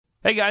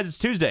Hey guys, it's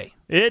Tuesday.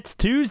 It's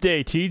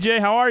Tuesday, TJ.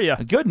 How are you?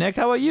 Good, Nick.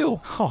 How about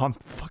you? Oh, I'm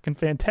fucking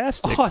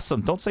fantastic.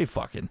 Awesome. Don't say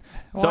fucking.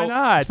 Why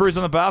not? It's Brews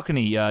on the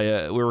Balcony.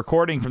 We're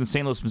recording from the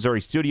St. Louis, Missouri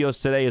studios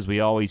today, as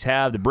we always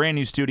have, the brand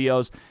new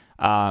studios.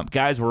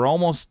 Guys, we're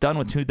almost done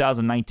with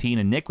 2019,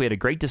 and Nick, we had a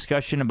great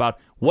discussion about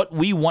what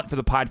we want for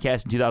the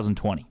podcast in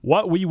 2020.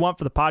 What we want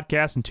for the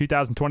podcast in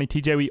 2020,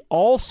 TJ. We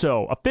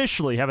also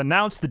officially have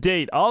announced the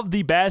date of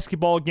the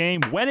basketball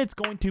game, when it's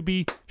going to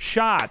be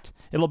shot.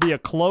 It'll be a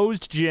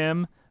closed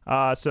gym,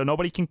 so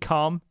nobody can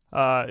come.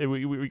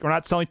 We're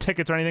not selling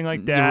tickets or anything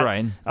like that. You're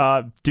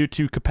right. Due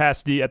to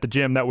capacity at the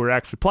gym that we're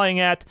actually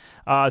playing at.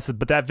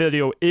 But that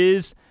video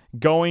is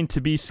going to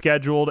be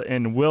scheduled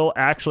and will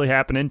actually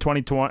happen in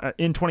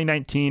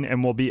 2019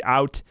 and will be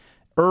out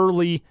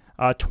early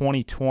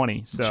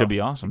 2020. So should be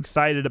awesome.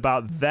 Excited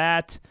about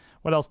that.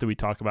 What else did we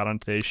talk about on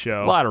today's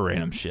show? A lot of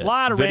random shit. A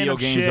lot of video random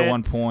games shit. at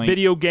one point.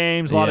 Video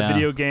games, a lot of Yeah.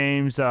 video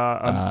games.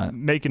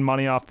 Making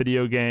money off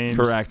video games.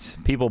 Correct.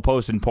 People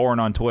posting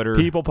porn on Twitter.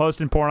 People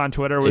posting porn on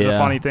Twitter was a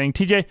funny thing.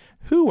 TJ,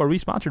 who are we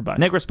sponsored by?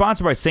 Nick, we're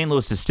sponsored by St.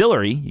 Louis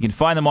Distillery. You can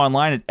find them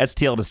online at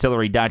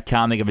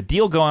stldistillery.com. They have a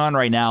deal going on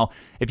right now.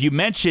 If you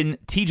mention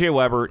TJ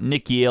Weber,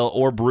 Nick Yale,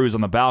 or Brews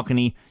on the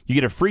Balcony, you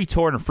get a free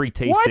tour and a free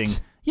tasting.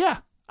 What? Yeah,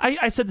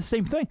 I said the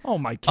same thing. Oh,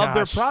 my gosh. Of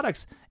their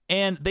products.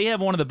 And they have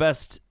one of the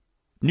best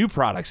new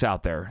products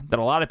out there that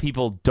a lot of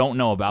people don't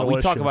know about. Delicious.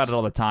 We talk about it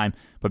all the time.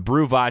 But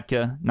Brew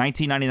Vodka,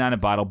 $19.99 a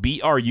bottle,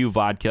 BRU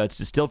Vodka. It's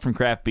distilled from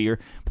craft beer.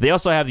 But they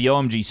also have the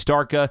OMG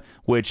Starka,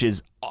 which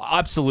is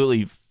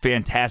absolutely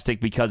fantastic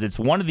because it's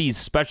one of these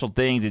special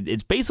things.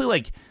 It's basically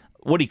like,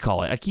 what do you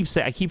call it? I keep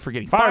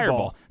forgetting.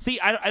 Fireball. See,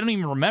 I don't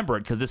even remember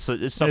it because this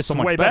stuff's It's so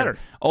much way better.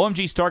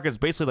 OMG Starka is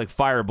basically like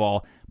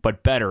Fireball,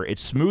 but better.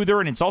 It's smoother,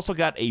 and it's also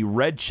got a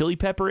red chili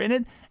pepper in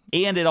it,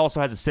 and it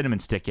also has a cinnamon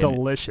stick in it.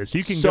 Delicious.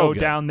 You can So go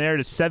good. down there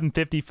to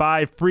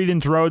 755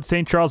 Friedens Road,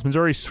 St. Charles,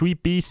 Missouri,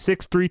 Suite B,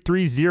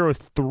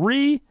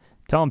 63303.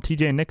 Tell them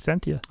TJ and Nick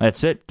sent you.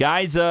 That's it.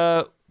 Guys,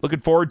 looking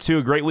forward to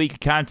a great week of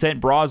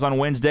content. Bras on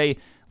Wednesday.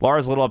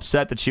 Laura's a little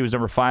upset that she was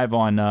number 5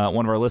 on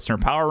one of our listener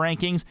power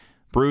rankings.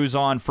 Brews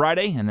on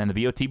Friday, and then the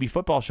BOTB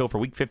football show for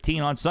Week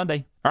 15 on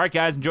Sunday. All right,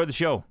 guys, enjoy the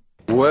show.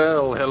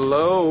 Well,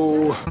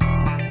 hello.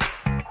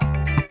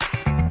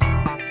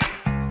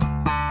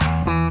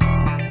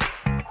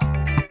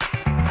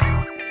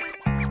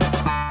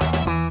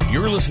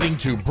 You're listening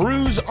to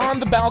Brews on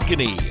the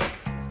Balcony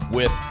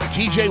with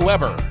TJ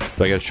Weber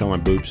Do I got to show my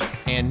boobs?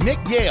 and Nick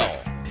Yale.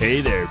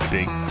 Hey there,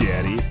 Big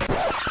Daddy.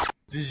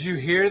 Did you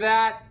hear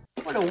that?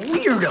 What a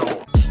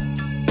weirdo.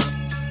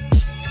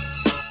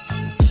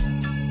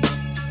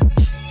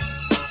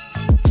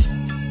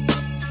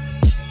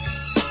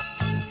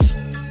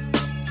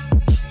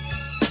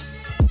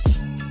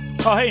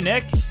 Oh, hey,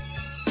 Nick.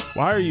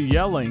 Why are you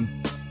yelling?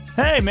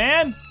 Hey,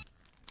 man.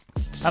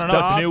 I don't know.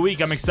 It's a new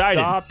week. I'm excited.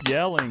 Stop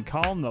yelling.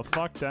 Calm the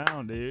fuck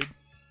down, dude.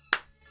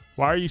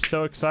 Why are you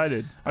so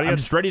excited? Why do you I'm got-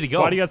 just ready to go.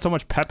 Why do you got so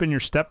much pep in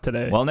your step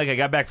today? Well, Nick, I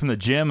got back from the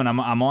gym, and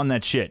I'm on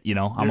that shit, you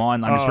know.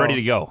 I'm just ready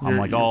to go. I'm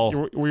like,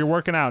 You're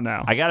working out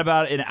now. I got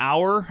about an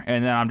hour,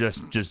 and then I'm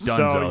just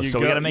done. So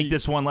we got to make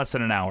this one less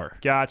than an hour.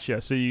 Gotcha.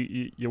 So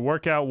you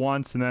work out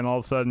once, and then all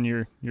of a sudden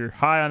you're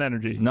high on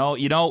energy. No,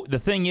 you know, the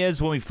thing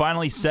is, when we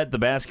finally set the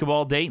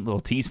basketball date,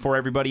 little tease for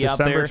everybody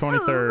December out there,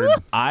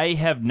 23rd. I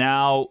have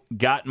now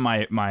gotten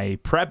my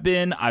prep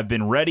in. I've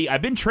been ready.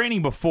 I've been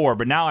training before,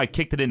 but now I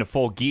kicked it into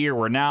full gear.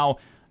 We're now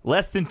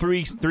less than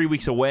 3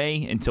 weeks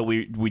away until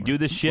we do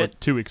this shit. We're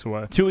 2 weeks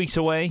away. 2 weeks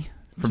away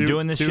from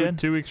doing this shit.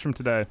 2 weeks from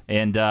today.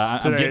 And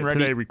I'm getting ready.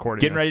 Today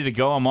recording Getting this. ready to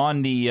go. I'm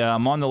on the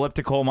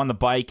elliptical. I'm on the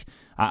bike.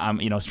 I'm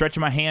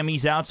stretching my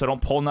hammies out so I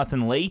don't pull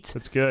nothing late.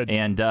 That's good.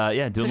 And do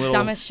a The little.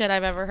 dumbest shit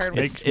I've ever heard.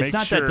 It's Make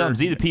not sure- that dumb.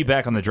 Z to P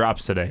back on the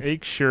drops today.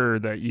 Make sure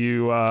that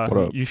you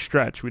up? you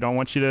stretch. We don't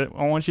want you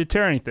to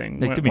tear anything.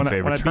 Nick, do me a When I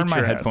favor. Turn beat my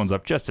your headphones ass.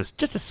 up just a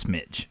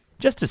smidge.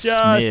 Just a Just a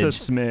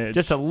smidge. smidge.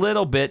 Just a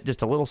little bit.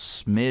 Just a little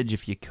smidge,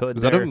 if you could.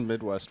 Is there. that a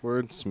Midwest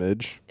word,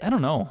 smidge? I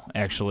don't know.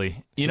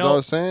 Actually, you 'Cause I know,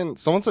 was saying,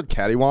 someone said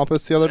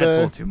cattywampus the other that's a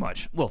day. little too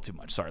much. A little too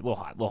much. Sorry, a little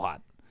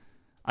hot.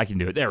 I can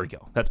do it. There we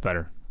go. That's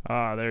better.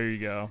 There you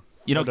go.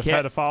 You know,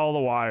 Had to follow the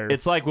wire.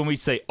 it's like when we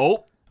say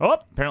 "oh." oh,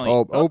 Apparently,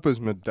 Oh, Ope is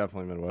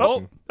definitely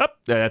Midwestern.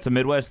 That's a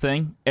Midwest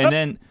thing. And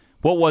then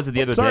what was it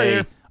the other sorry, day?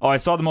 yeah. Oh, I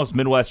saw the most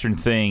Midwestern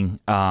thing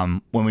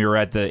when we were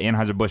at the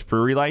Anheuser-Busch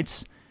Brewery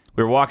Lights.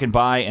 We were walking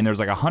by, and there's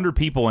like 100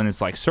 people in this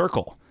like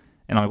circle.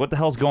 And I'm like, what the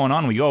hell's going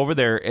on? We go over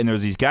there, and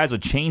there's these guys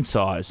with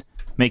chainsaws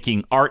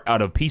making art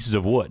out of pieces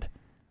of wood.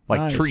 Like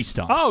Nice. tree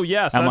stumps. Oh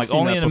yes, I'm I've like, seen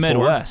only that in the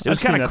before. Midwest. It was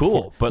I've seen kind of that cool.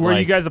 before. But were like,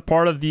 you guys a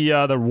part of the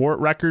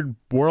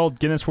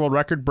Guinness World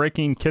Record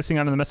breaking kissing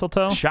under the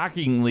mistletoe?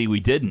 shockingly, we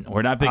didn't.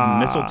 We're not big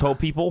mistletoe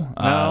people.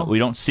 No. We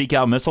don't seek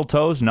out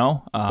mistletoes,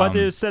 no. But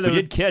they said we it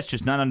did would- kiss,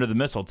 just not under the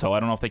mistletoe. I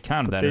don't know if they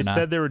counted that They or not.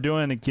 said they were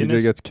doing a TJ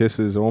Guinness gets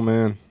kisses. Oh,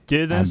 man.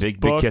 Guinness big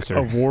Book kisser.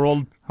 of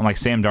World I'm like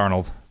Sam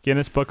Darnold.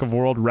 Guinness Book of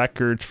World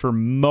Records for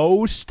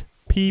most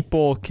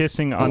people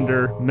kissing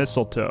under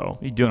mistletoe.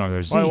 What are you doing over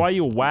there, Z? Why are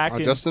you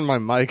whacking? Adjusting my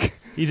mic.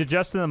 He's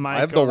adjusting the mic. I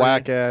have the over-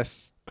 whack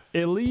ass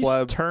At least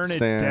Pleb turn it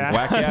stand. down.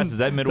 Whack ass, is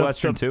that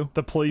Midwestern the, too?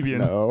 The plebeian,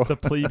 No. the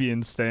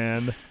plebeian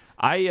stand.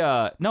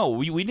 No,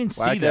 we didn't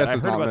see Whack that. ass I've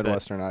is heard not about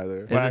Midwestern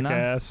either. Is it Whack not?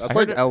 ass. That's I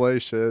like heard LA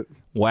shit. that.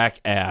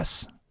 Whack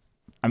ass.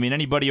 I mean,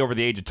 anybody over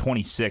the age of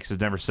 26 has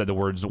never said the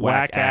words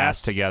whack Whack ass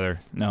ass. together.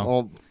 No.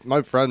 Well,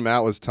 my friend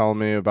Matt was telling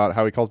me about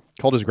how he called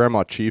his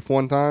grandma Chief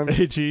one time.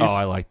 Hey, Chief. Oh,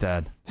 I like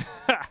that.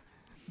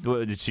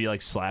 Did she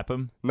like slap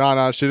him?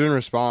 No, she didn't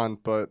respond,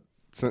 but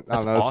I That's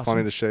don't know. It's awesome.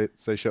 funny to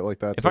say shit like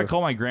that. If too. I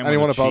call my grandmother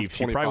Anyone above Chief,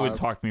 she probably wouldn't 25.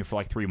 talk to me for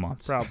like 3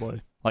 months.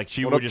 Probably. Like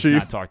she What would up, just Chief?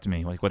 not talk to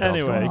me. Like what the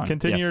hell's going Anyway, on?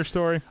 continue Yeah. your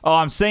story. Oh,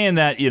 I'm saying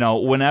that,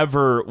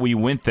 whenever we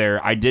went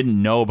there, I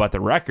didn't know about the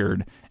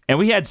record. And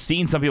we had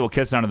seen some people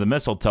kissing under the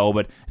mistletoe,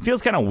 but it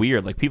feels kind of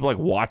weird. Like people like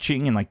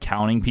watching and like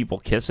counting people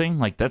kissing.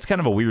 Like that's kind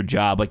of a weird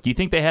job. Like, do you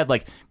think they had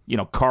like,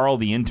 Carl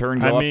the intern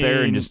go up there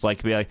and mean- just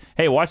like be like,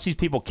 hey, watch these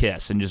people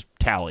kiss and just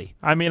tally?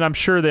 I mean, I'm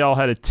sure they all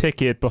had a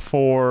ticket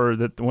before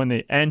that when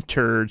they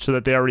entered, so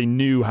that they already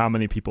knew how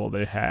many people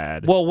they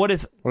had. Well, what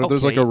if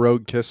there's like okay, a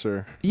rogue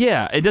kisser?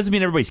 yeah, it doesn't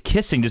mean everybody's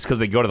kissing just because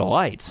they go to the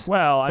lights.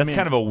 Well, That's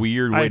kind of a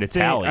weird way to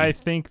tally. I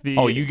think the.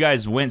 Oh, you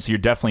guys went, so you're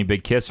definitely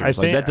big kissers. I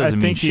think, like that doesn't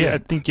mean I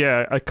shit. think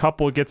a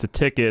couple gets a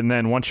ticket, and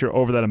then once you're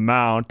over that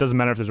amount, doesn't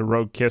matter if there's a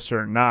rogue kisser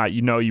or not.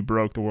 You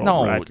broke the world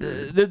No,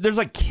 record. there's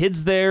like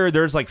kids there.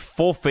 There's like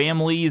full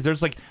families.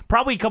 There's like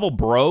probably a couple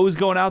bros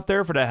going out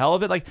there for the hell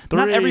of it. Like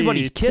not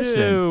everybody's 3,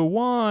 kissing. 2,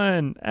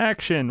 1,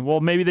 action.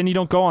 Well, maybe then you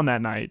don't go on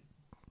that night.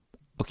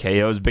 Okay,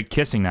 it was a big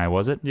kissing night,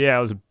 was it? Yeah,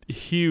 it was a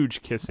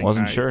huge kissing.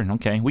 Wasn't night. sure.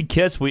 Okay, we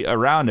kissed. We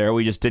around there.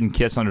 We just didn't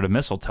kiss under the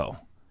mistletoe.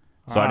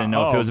 So I didn't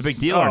know if it was a big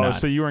deal or not.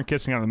 So you weren't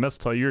kissing on the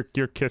mistletoe.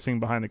 You're kissing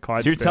behind the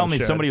Clydesdale So you're telling me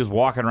shed. somebody was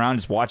walking around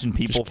just watching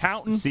people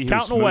counting- see who's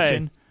counting away.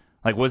 smooching?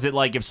 Like, was it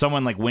like if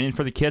someone like went in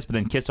for the kiss but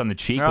then kissed on the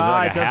cheek? Was it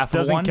like a half of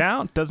doesn't one?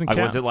 count. Doesn't Like,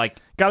 count. was it like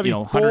Gotta be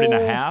 100 and a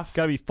full- half?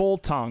 Gotta be full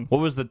tongue.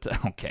 What was the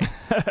okay?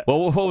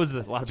 Well, what was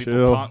the? A lot of people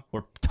Chill.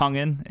 were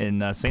tonguing in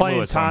St. Playing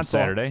Louis on tonsil.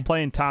 Saturday.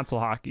 Playing tonsil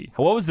hockey.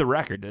 What was the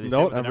record? Did they say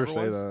Don't what the ever number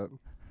say was?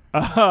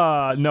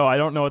 that. No, I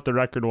don't know what the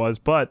record was,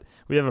 but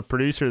we have a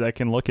producer that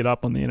can look it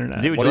up on the internet.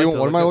 Z, would What you are like you? to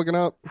What am look I up? looking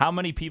up? How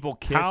many people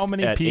kissed How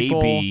many at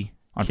people AB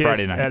on kissed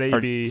Friday night at or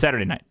AB?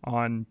 Saturday night?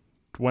 on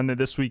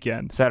this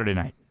weekend. Saturday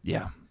night.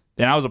 Yeah.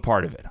 And I was a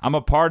part of it. I'm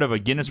a part of a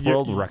Guinness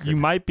World Record. You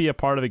might be a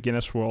part of a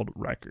Guinness World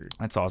Record.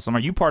 That's awesome. Are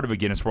you part of a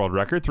Guinness World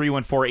Record?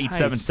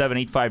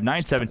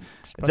 314-877-8597.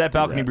 It's at do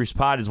Balcony that. Brews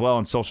Pod as well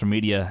on social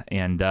media.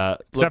 And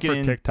Except looking for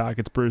in, TikTok,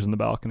 it's Brews in the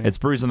Balcony. it's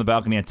Brews on the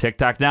Balcony on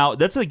TikTok. Now,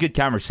 that's a good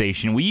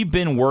conversation. We've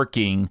been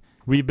working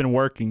We've been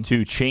working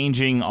to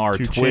changing our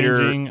to Twitter.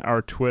 changing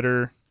our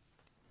Twitter.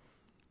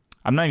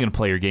 I'm not even going to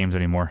play your games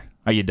anymore.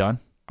 Are you done?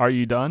 Are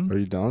you done? Are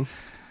you done?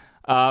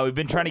 We've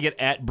been trying to get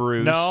at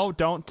Brews. No,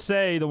 don't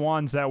say the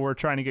ones that we're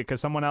trying to get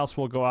because someone else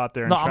will go out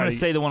there and No, try I'm going to to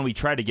say the one we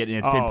tried to get, and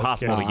it's Oh, been okay.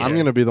 possible to get. I'm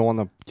gonna be the one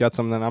that gets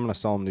them. Then I'm gonna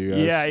sell them to you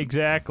guys. Yeah,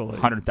 exactly.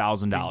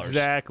 $100,000.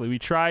 Exactly. We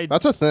tried.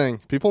 That's a thing.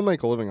 People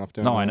make a living off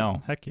doing No, that. I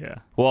know. Heck yeah.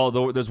 Well,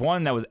 there's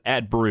one that was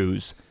at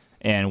Brews,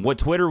 and what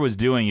Twitter was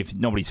doing, if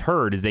nobody's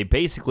heard, is they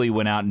basically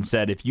went out and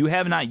said, if you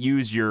have not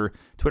used your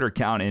Twitter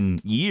account in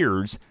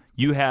years,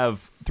 you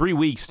have 3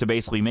 weeks to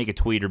basically make a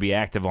tweet or be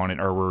active on it,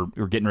 or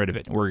we're getting rid of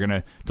it. We're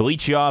gonna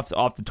delete you off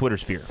the Twitter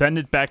sphere. Send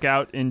it back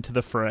out into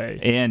the fray.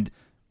 And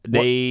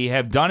they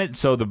have done it.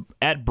 So the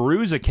at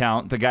Brews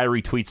account, the guy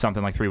retweets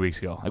something like 3 weeks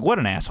ago. Like, what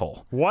an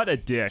asshole! What a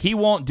dick. He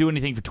won't do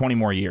anything for 20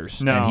 more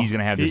years, No, and he's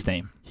gonna have this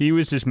name. He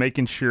was just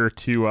making sure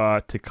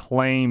to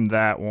claim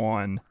that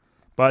one.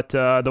 But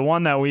the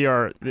one that we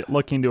are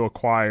looking to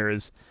acquire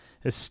is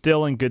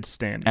still in good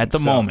standing. At the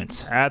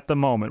moment. At the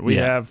moment. We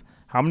Yeah. have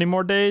how many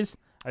more days?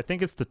 I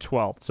think it's the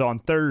 12th. So on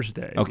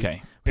Thursday.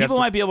 Okay, we have people to-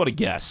 might be able to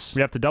guess.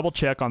 We have to double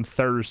check on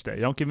Thursday.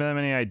 Don't give them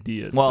any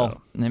ideas.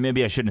 Well, though.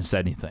 maybe I shouldn't have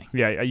said anything.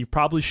 Yeah, you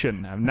probably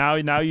shouldn't have.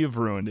 Now you've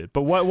ruined it.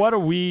 But what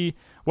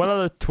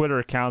other Twitter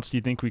accounts do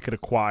you think we could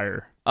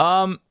acquire?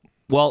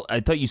 Well, I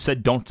thought you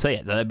said don't say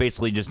it. That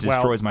basically just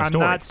destroys my I'm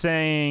story. not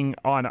saying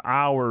on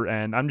our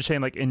end. I'm just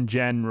saying like in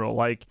general.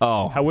 Like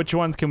Oh. which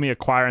ones can we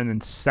acquire and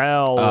then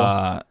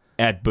sell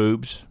At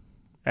Boobs.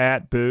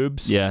 at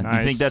Boobs? Yeah. Nice.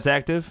 You think that's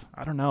active?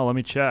 I don't know. Let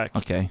me check.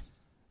 Okay.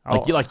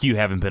 I'll- Like you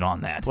haven't been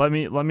on that. Let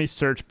me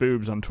search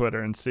Boobs on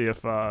Twitter and see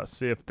if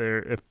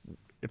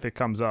it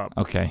comes up.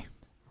 Okay.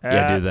 Yeah,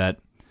 At do that.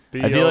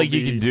 I feel like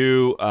you BLB. could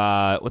do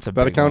what's a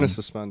That big account one? is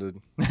suspended.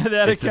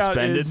 that It's account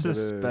suspended? is It is.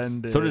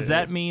 suspended. So does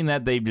that mean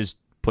that they've just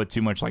put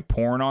too much like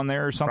porn on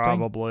there or something?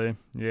 Probably.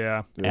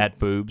 Yeah. At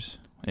Boobs.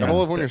 I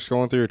love when you're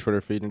scrolling through your Twitter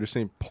feed and you're just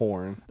seeing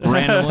porn.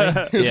 randomly. You're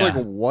Yeah. just like,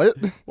 what?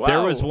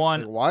 There was Like,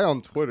 one. why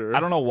on Twitter?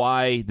 I don't know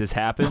why this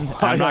happened.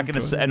 Why I'm not on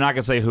gonna say. Twitter? I'm not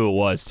gonna say who it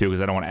was too,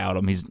 because I don't want to out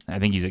him. I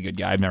think he's a good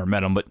guy. I've never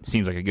met him, but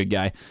seems like a good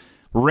guy.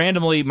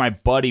 Randomly, my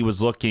buddy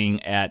was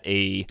looking at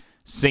a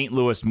St.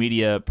 Louis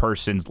media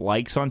person's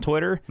likes on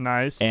Twitter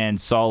Nice. and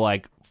saw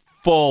like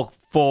full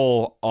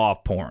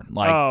off porn,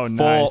 like Oh, full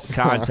nice.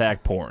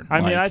 contact porn. I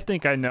mean, I Like-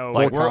 think I know.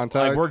 like Full we're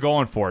contact? we're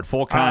going for it,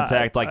 full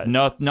contact, like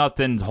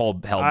nothing's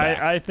held back.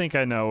 I think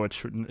I know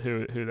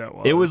who that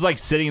was. It was like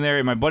sitting there,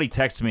 and my buddy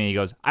texted me. He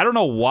goes, "I don't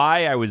know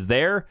why I was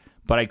there,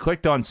 but I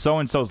clicked on so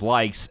and so's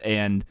likes,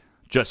 and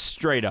Just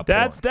straight up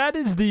That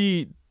is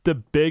the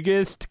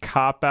biggest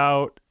cop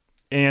out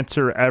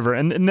answer ever,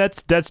 and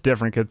that's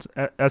different because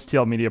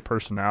STL Media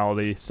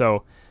personality.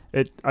 So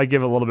I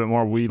give it a little bit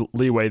more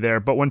leeway there.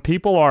 But when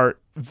people are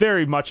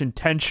very much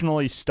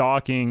intentionally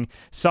stalking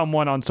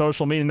someone on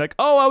social media, and like,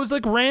 oh, I was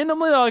like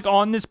randomly like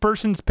on this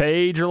person's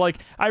page, or like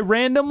I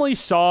randomly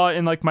saw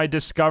in like my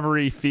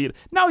discovery feed.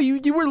 No, you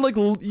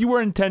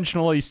were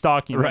intentionally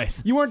stalking, right?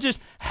 You weren't just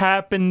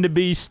happened to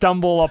be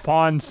stumble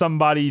upon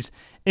somebody's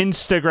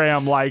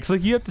Instagram likes.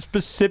 Like you have to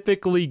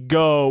specifically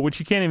go, which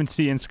you can't even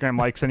see Instagram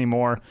likes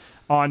anymore,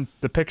 on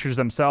the pictures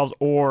themselves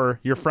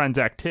or your friend's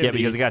activity. Yeah,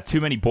 because they got too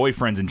many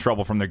boyfriends in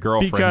trouble from their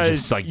girlfriend. Because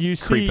just like you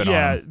creeping see,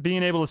 on them.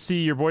 being able to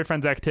see your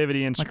boyfriend's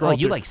activity and Like, scroll oh,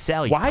 you through. like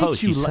Sally's Why'd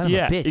post, you son of a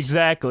bitch.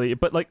 Exactly.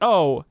 But like,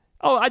 oh,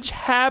 I just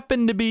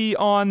happened to be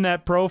on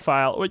that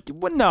profile.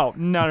 What? No.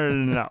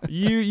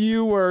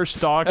 You were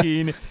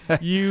stalking.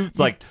 It's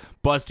like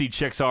Busty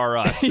Chicks Are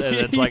Us. And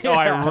it's like, oh,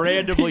 I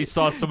randomly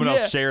saw someone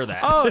else share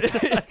that. Oh,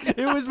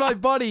 it was my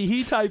buddy.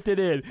 He typed it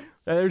in.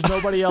 There's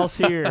nobody else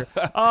here.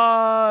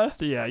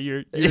 Yeah,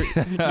 you're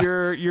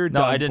No, done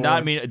I did for.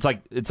 not mean it's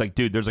like,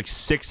 dude, there's like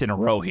 6 in a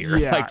row here.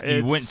 Yeah, like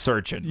you went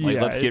searching. Like,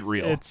 let's get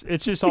real.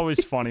 It's just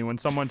always funny when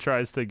someone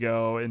tries to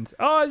go and it's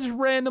just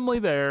randomly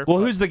there. Well,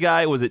 who's the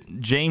guy? Was it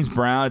James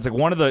Brown? It's like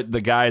one of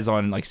the guys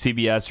on like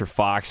CBS or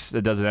Fox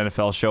that does an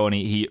NFL show, and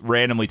he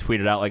randomly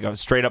tweeted out like a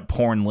straight up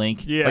porn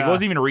link. Yeah. Like it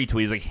wasn't even a retweet.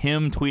 It was like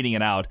him tweeting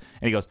it out,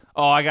 and he goes,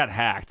 "Oh, I got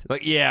hacked."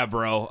 Like, yeah,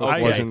 bro. That's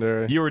Okay.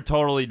 legendary. You were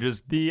totally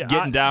just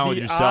getting down with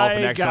yourself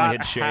and accidentally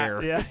hit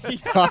share. Yeah.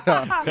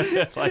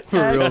 Like,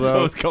 For real, that's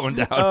though. what's going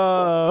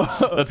down.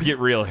 Let's get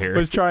real here.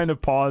 Was trying to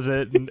pause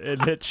it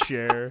and hit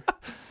share.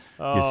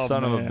 You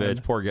son of a man.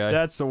 bitch, poor guy.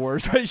 That's the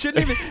worst. They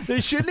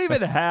shouldn't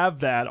even have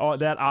that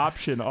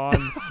option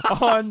on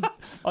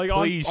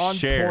Please on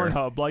share.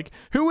 Pornhub. Like,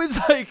 who is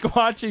like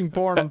watching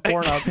porn on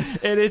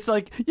Pornhub? And it's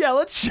like, yeah,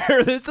 let's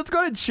share this. Let's go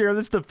ahead and share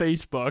this to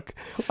Facebook.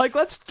 Like,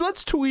 let's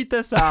tweet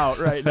this out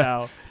right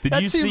now.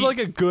 That seems like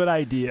a good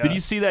idea. Did you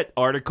see that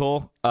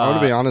article? I'm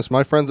going to be honest.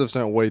 My friends have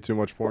sent way too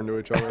much porn to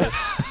each other.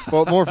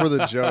 Well, more for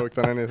the joke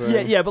than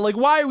anything. Yeah, but like,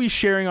 why are we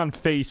sharing on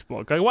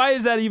Facebook? Like, why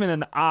is that even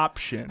an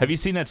option? Have you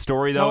seen that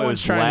story, though? No It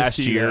one's was trying to last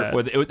see year.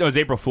 that. It was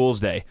April Fool's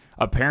Day.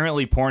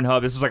 Apparently,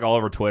 Pornhub, this is like all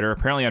over Twitter.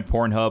 Apparently, on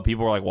Pornhub,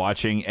 people were like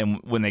watching, and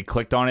when they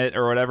clicked on it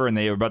or whatever, and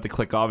they were about to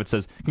click off, it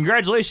says,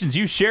 "Congratulations,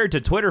 you shared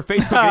to Twitter,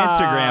 Facebook, and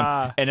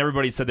Instagram." And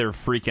everybody said they were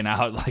freaking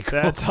out. Like,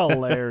 That's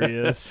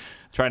hilarious.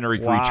 trying to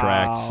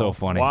retract. So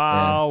funny.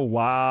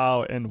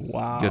 Wow.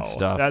 Good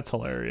stuff. That's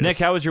hilarious. Nick,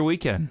 how was your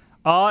weekend?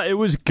 It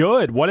was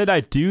good. What did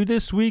I do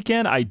this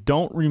weekend? I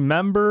don't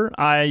remember.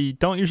 I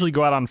don't usually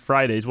go out on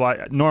Fridays. Well,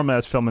 normally I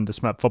was filming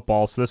DeSmet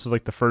football, so this was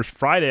like the first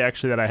Friday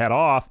actually that I had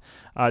off.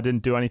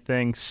 Didn't do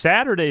anything.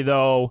 Saturday,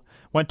 though,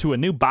 went to a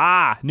new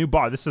bar.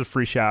 This is a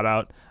free shout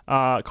out.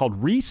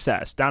 Called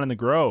Recess down in the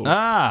Grove.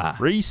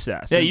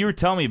 Recess. Yeah, you were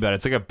telling me about it.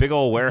 It's like a big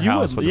old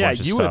warehouse with a bunch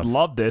of you stuff. would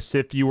love this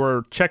if you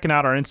were checking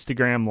out our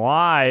Instagram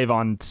live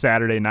on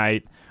Saturday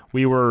night.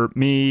 We were,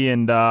 me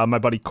and my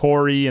buddy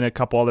Corey and a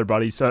couple other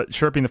buddies.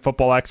 Sherping the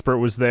football expert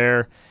was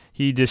there.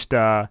 He just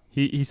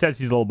he says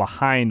he's a little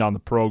behind on the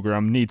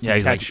program, needs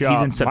to catch up.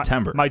 He's in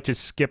September. Might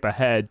just skip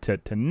ahead to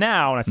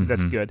now, and I said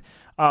that's good.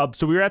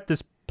 So we were at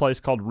this place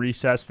called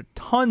Recess.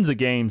 Tons of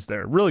games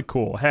there, really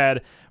cool.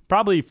 Had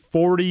probably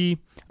 40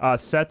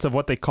 sets of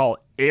what they call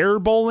air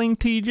bowling,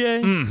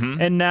 TJ.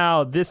 And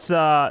now this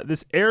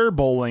air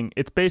bowling,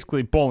 it's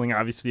basically bowling.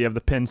 Obviously, you have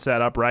the pin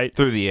set up, right?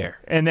 Through the air.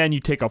 And then you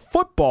take a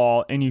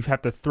football and you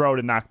have to throw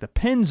to knock the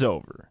pins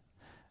over.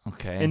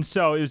 Okay. And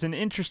so it was an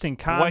interesting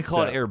concept. Why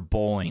call it air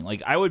bowling?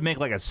 Like, I would make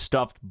like a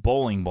stuffed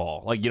bowling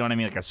ball. Like, you know what I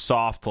mean? Like a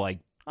soft, like,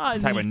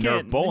 type of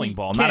Nerf bowling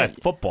ball, not a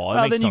football.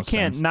 That makes then no you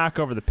can't sense. knock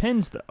over the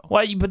pins, though.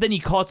 Well, but then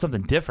you call it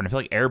something different. I feel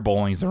like air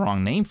bowling is the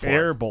wrong name for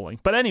Air it. bowling.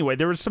 But anyway,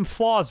 there was some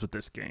flaws with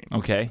this game.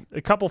 Okay.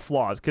 A couple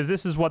flaws, because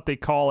this is what they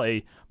call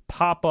a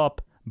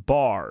pop-up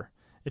bar.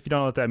 If you don't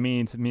know what that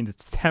means, it means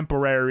it's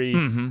temporary.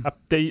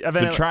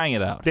 They're trying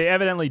it out. They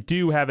evidently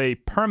do have a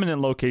permanent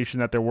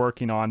location that they're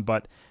working on,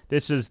 but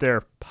this is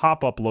their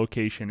pop-up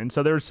location. And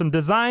so there's some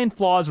design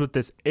flaws with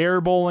this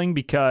air bowling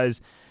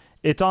because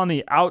it's on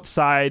the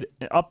outside,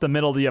 up the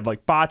middle. You have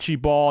like bocce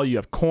ball, you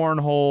have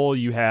cornhole,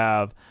 you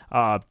have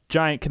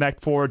giant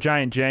Connect Four,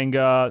 giant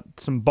Jenga,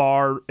 some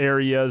bar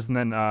areas, and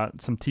then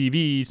some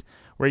TVs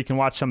where you can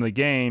watch some of the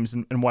games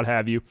and what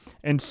have you.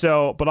 And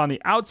so, but on the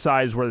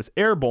outside is where this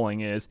air bowling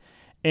is.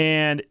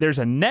 And there's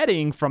a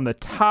netting from the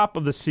top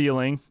of the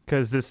ceiling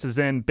because this is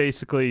in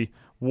basically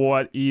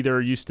what either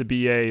used to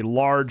be a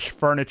large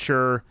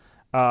furniture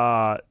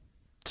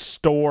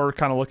store,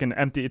 kind of looking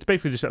empty. It's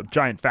basically just a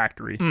giant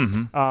factory.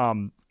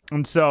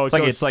 And so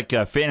It's like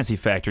a Fantasy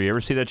Factory. You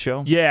ever see that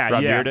show? Yeah,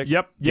 Rob yeah. Dyrdek?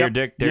 Yep.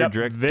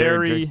 Dyrdek.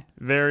 Very,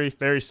 very,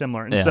 very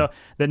similar. And so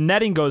the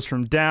netting goes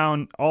from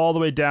down all the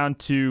way down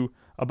to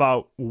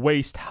about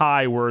waist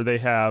high, where they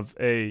have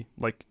a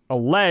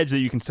ledge that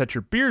you can set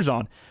your beers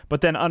on. But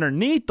then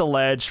underneath the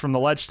ledge, from the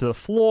ledge to the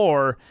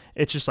floor,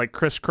 it's just like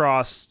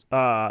crisscross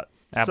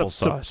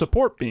Applesauce.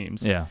 support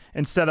beams. Yeah.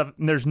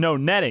 There's no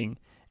netting.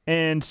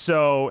 And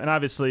so, and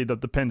obviously the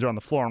pins are on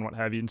the floor and what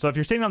have you. And so if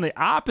you're standing on the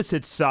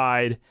opposite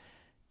side,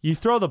 you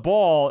throw the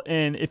ball,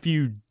 and if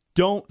you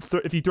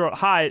if you throw it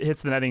high, it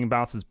hits the netting and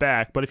bounces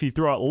back. But if you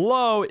throw it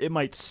low, it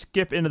might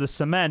skip into the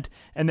cement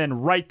and then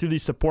right through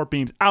these support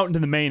beams out into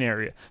the main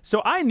area.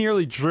 So I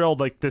nearly drilled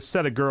like this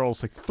set of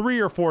girls like 3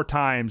 or 4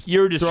 times. You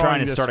were just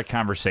trying to start a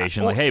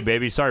conversation, like, "Hey,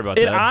 baby, sorry about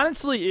that." It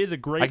honestly is a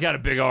great. I got a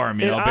big arm,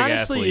 It big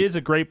honestly athlete. is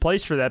a great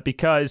place for that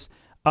because,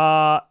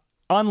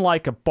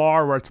 unlike a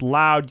bar where it's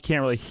loud, you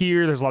can't really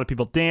hear. There's a lot of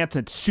people dancing.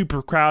 It's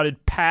super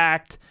crowded,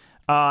 packed.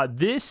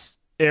 This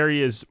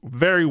area is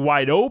very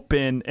wide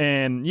open,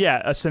 and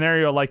a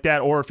scenario like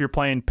that, or if you're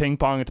playing ping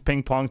pong at the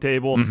ping pong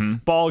table,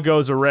 ball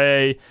goes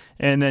array,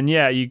 and then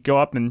you go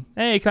up and,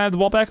 hey, can I have the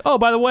ball back? Oh,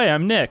 by the way,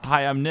 I'm Nick.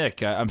 Hi, I'm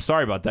Nick. I'm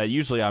sorry about that.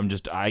 Usually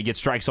I get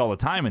strikes all the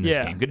time in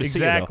this game. Good to see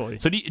you, exactly. though.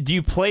 So do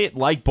you play it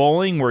like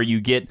bowling where you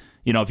get,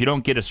 if you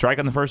don't get a strike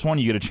on the first one,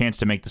 you get a chance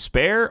to make the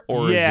spare?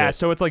 Or is it...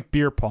 so it's like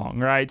beer pong,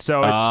 right?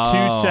 So it's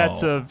 2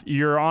 sets of,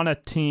 you're on a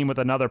team with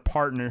another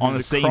partner who's on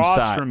the same across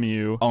side from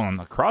you. Oh,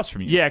 across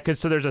from you. Yeah, because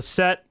so there's a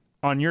set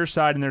on your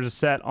side and there's a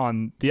set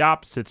on the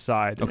opposite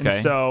side. Okay.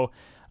 And so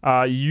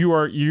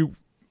you're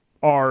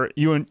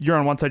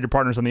on one side, your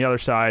partner's on the other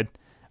side.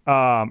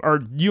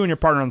 Or you and your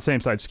partner on the same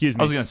side. Excuse me.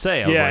 I was gonna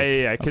say.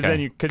 Because then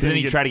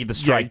you try to get the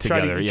strike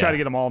together. You try to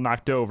get them all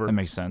knocked over. That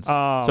makes sense.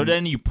 So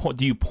then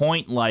do you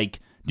point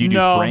like? Do you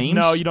do frames?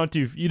 No, you don't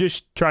do. You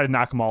just try to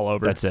knock them all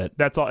over. That's it.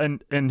 That's all.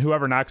 And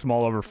whoever knocks them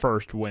all over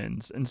first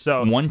wins. And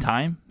so one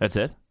time. That's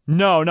it.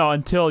 No,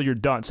 until you're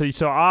done.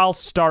 So I'll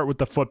start with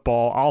the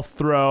football. I'll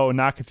throw,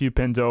 knock a few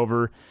pins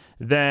over.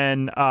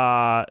 Then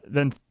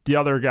the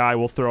other guy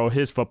will throw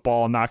his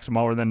football and knocks him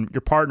over. Then your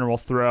partner will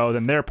throw.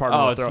 Then their partner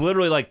will throw. It's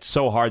literally like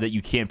so hard that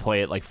you can't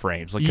play it like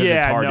frames. Like, because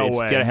it's hard. No it's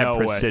way, gonna have no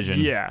precision.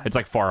 Way. Yeah, it's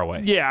like far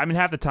away. Yeah, I mean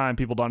half the time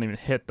people don't even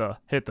hit the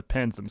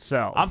pins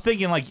themselves. I'm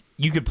thinking like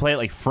you could play it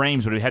like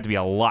frames, but it would have to be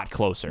a lot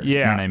closer. Yeah,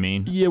 you know what I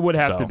mean? Yeah, it would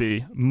have to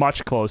be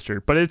much closer,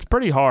 but it's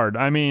pretty hard.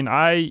 I mean,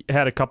 I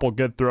had a couple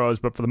good throws,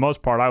 but for the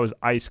most part, I was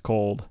ice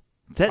cold.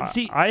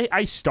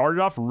 I started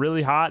off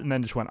really hot and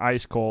then just went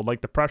ice cold.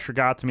 Like the pressure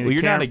got to me. Well,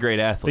 you're not a great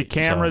athlete. The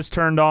cameras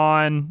turned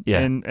on, yeah.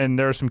 and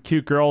there were some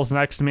cute girls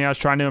next to me. I was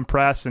trying to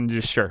impress, and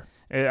just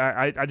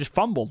I just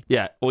fumbled.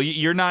 Yeah. Well,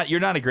 you're not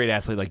a great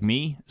athlete like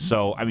me.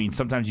 So I mean,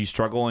 sometimes you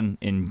struggle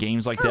in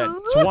games like that.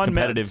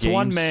 It's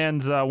one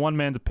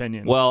man's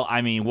opinion. Well,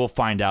 I mean, we'll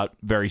find out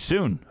very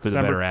soon who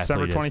the better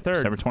athlete is.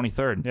 December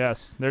 23rd.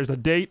 Yes, there's a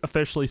date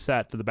officially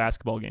set for the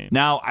basketball game.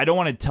 Now, I don't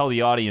want to tell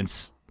the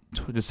audience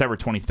December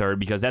 23rd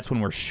because that's when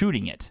we're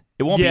shooting it.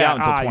 It won't be out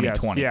until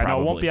 2020. Yes. Yeah,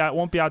 probably. No, it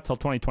won't be out till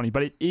 2020,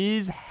 but it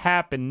is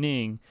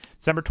happening.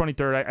 December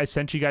 23rd. I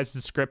sent you guys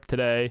the script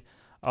today.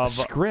 The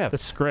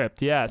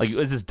script, yes. Like,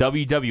 is this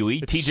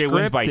WWE? It's TJ scripted.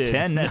 wins by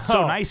 10? That's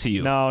so nice of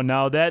you.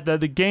 No, that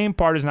the game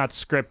part is not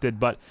scripted,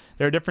 but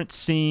there are different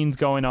scenes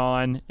going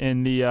on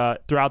in the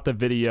throughout the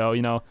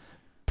video.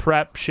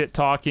 Prep, shit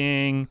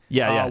talking.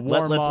 Yeah.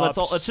 Warm-ups.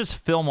 Let's just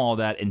film all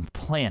that and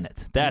plan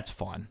it. That's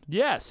fun.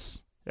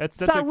 Yes.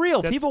 That's not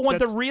real. People want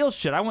the real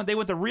shit. They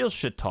want the real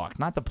shit talk,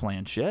 not the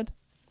planned shit.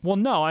 Well,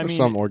 no, I mean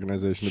some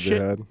organization to be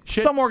had.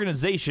 Some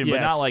organization,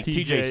 but not like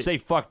TJ say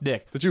fuck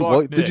Nick. Did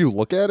you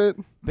look at it?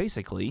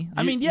 Basically,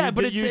 you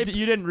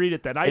didn't read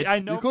it then. I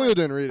know you clearly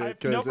didn't read it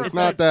because it's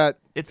not says, that.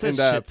 It says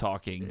shit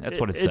talking. That's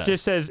what it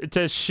says. It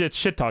says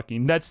shit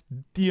talking. That's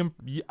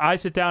I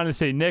sit down and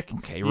say, Nick,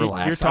 okay,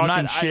 relax. You're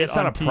talking shit. It's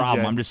not a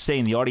problem. TJ. I'm just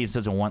saying the audience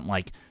doesn't want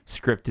like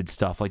scripted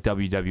stuff like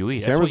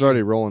WWE. Cameras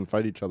already roll and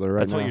fight each other right now.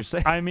 That's what you're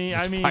saying. I mean,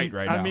 fight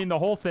right now. the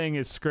whole thing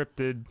is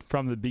scripted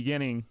from the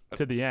beginning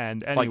to the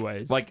end.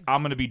 Anyways, like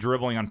I'm gonna be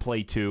dribbling on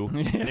play 2.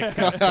 Nick's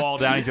gonna fall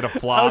down. He's gonna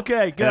flop.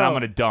 Okay, go. And I'm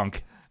gonna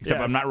dunk. Except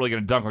Yes. I'm not really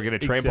going to dunk. We're going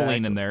to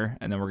trampoline in there,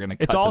 and then we're going to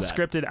cut It's all to that.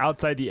 scripted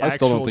outside the I actual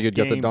still don't think you'd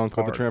get the game dunk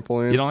part. with the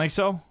trampoline. You don't think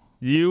so?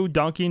 You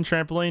dunking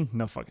trampoline?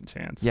 No fucking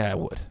chance. Yeah, I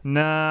would.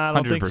 Nah, I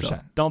don't think so.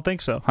 100%. Don't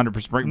think so.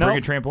 100%. Bring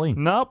a trampoline.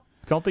 Nope.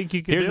 Don't think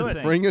you can Here's do the it.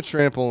 thing. Bring a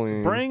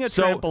trampoline. Bring a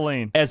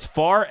trampoline. As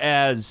far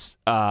as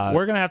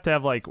we're gonna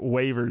have like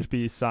waivers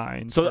be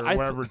signed for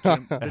wherever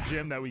the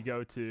gym that we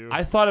go to.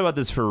 I thought about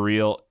this for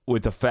real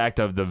with the fact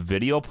of the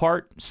video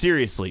part.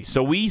 Seriously.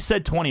 So we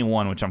said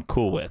 21, which I'm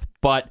cool with,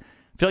 but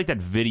I feel like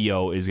that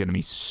video is going to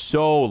be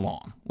so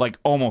long, like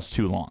almost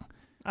too long.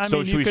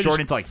 So should we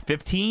shorten it to like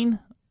 15?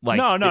 Like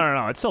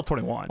No. It's still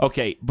 21.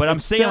 Okay, but I'm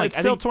saying like it's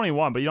still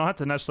 21, but you don't have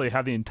to necessarily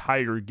have the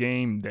entire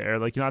game there.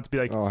 Like you don't have to be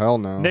like, oh hell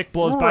no, Nick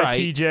blows by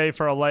TJ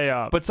for a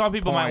layup. But some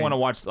people might want to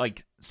watch,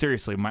 like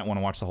seriously, might want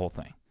to watch the whole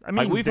thing. I mean,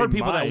 like we've heard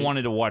people that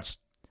wanted to watch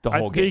the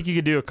whole game. I think you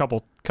could do a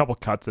couple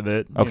cuts of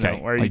it.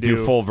 Okay, where like you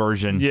do full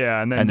version.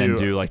 Yeah, and then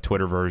do like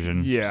Twitter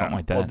version. Yeah, something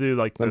like that. We'll do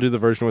like do the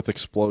version with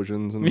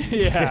explosions and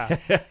yeah.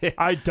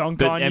 I dunk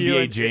the on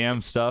NBA you.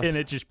 Jam stuff, and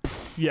it just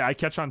I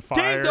catch on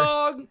fire. Ding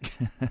dong.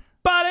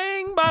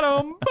 Ba-ding,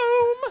 ba-dum,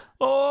 boom.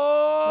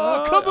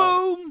 Oh,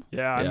 kaboom.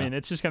 Yeah, I mean,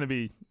 it's just going to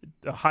be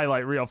a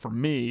highlight reel for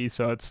me,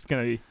 so it's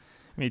going to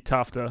be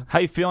tough to... How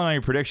you feeling on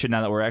your prediction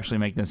now that we're actually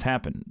making this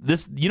happen?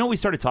 We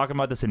started talking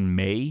about this in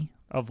May,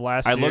 of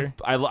last I year.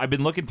 I've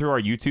been looking through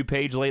our YouTube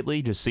page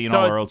lately, just seeing So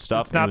all our old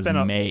stuff. It's not and it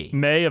was been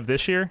May of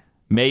this year,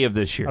 May of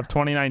this year. of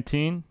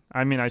 2019.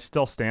 I mean, I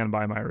still stand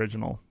by my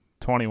original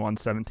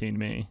 21-17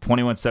 me.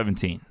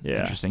 21-17.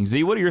 Yeah. Interesting.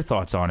 Z, what are your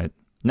thoughts on it?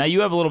 Now,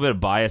 you have a little bit of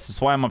bias. That's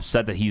why I'm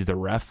upset that he's the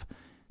ref,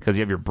 because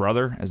you have your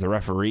brother as the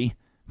referee.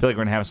 I feel like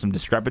we're going to have some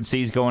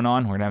discrepancies going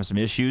on. We're going to have some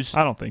issues.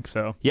 I don't think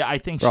so. Yeah, I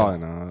think Probably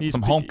so. not. He's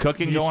Some pe- home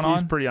cooking he's- going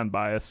He's on? pretty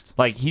unbiased.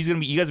 Like, you guys are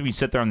going to be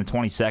sit there on the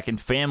 22nd,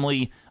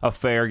 family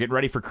affair, get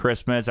ready for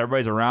Christmas.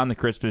 Everybody's around the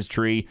Christmas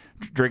tree,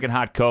 drinking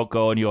hot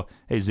cocoa, and you'll,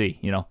 hey, Z,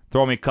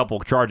 throw me a couple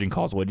charging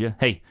calls, would you?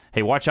 Hey,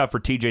 watch out for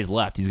TJ's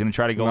left. He's going to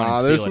try to go in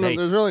and there's steal it. Hey,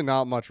 there's really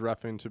not much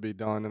reffing to be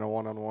done in a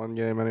one-on-one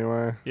game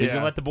anyway. he's Yeah. going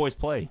to let the boys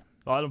play.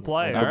 Let him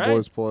play. All The right.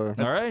 boys play.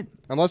 All right.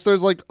 Unless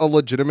there's like a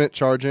legitimate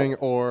charging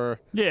or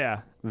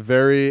Yeah.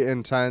 very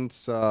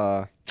intense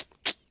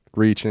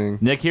reaching.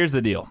 Nick, here's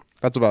the deal.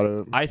 That's about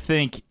it. I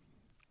think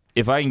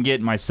if I can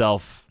get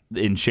myself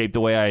in shape the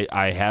way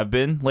I have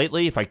been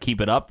lately, if I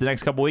keep it up the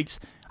next couple weeks,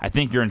 I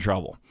think you're in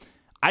trouble.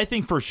 I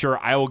think for sure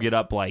I will get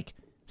up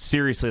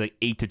seriously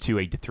 8-2,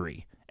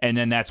 8-3. And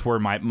then that's where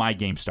my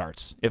game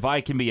starts. If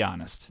I can be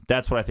honest,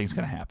 that's what I think is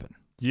going to happen.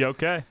 You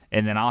okay?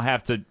 And then I'll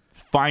have to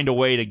find a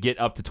way to get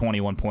up to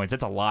 21 points.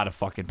 That's a lot of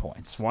fucking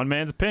points. One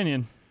man's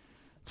opinion.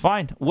 It's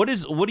fine. What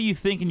are you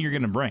thinking you're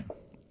going to bring?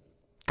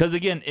 Because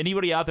again,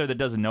 anybody out there that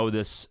doesn't know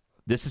this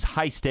is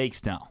high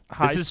stakes now.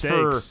 High this is stakes.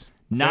 for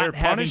not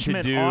Their having to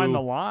punishment do on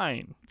the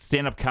line.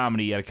 stand-up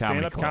comedy at a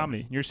comedy Stand-up club.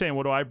 comedy. You're saying,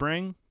 what do I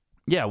bring?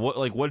 Yeah,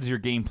 what is your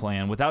game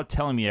plan? Without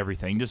telling me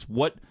everything, just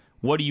what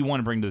do you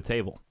want to bring to the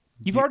table?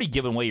 You've already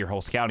given away your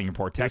whole scouting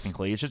report,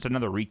 technically. It's just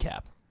another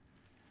recap.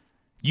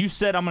 You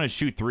said I'm going to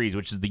shoot threes,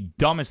 which is the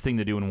dumbest thing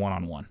to do in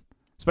one-on-one,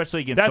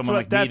 especially against someone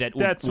like me that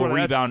will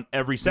rebound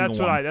every single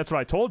one. That's what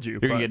I told you. You're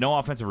going to get no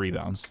offensive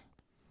rebounds.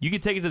 You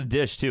can take it to the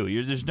dish,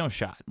 too. There's no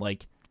shot.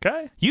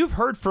 Okay. You've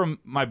heard from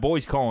my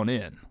boys calling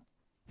in.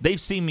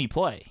 They've seen me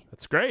play.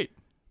 That's great.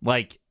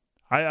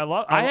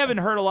 I haven't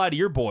heard a lot of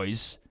your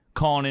boys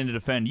calling in to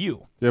defend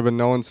you. Yeah, but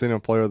no one's seen a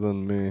player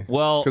than me.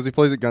 Well, because he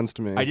plays against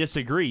me. I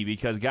disagree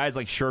because guys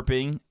like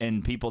Sherping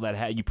and people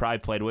that you probably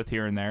played with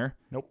here and there,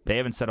 Nope. they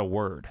haven't said a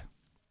word.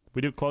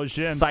 We do closed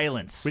gyms.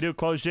 Silence. We do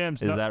closed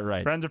gyms. Is that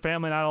right? Friends or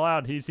family not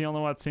allowed. He's the only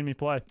one that's seen me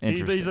play.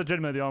 He's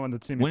legitimately the only one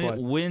that's seen me play.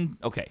 When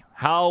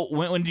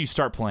did you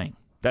start playing?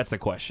 That's the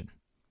question.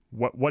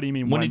 What do you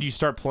mean? When did you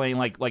start playing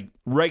like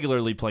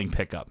regularly playing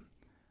pickup?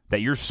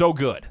 That you're so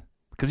good.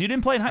 Because you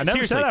didn't play in high I never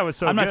seriously. said I was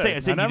so I'm good.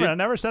 not saying. I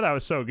never said I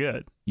was so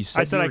good. You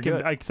said I said you I were can.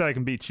 good. I said I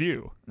can beat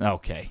you.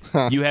 Okay.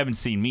 You haven't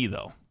seen me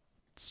though.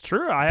 It's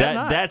true. I have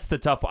not. That's the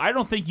tough. I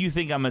don't think you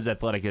think I'm as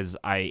athletic as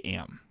I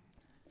am.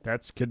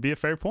 That could be a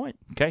fair point.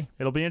 Okay.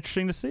 It'll be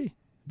interesting to see.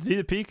 Z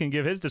the P can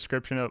give his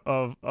description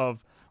of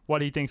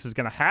what he thinks is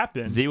going to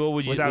happen. Z, what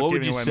would you giving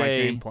away say? my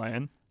game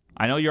plan?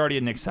 I know you're already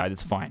at Nick's side.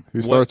 That's fine.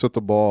 Who starts with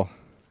the ball?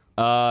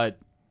 I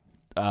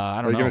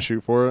Are don't you know. gonna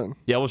shoot for it?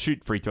 Yeah, we'll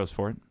shoot free throws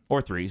for it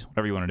or threes,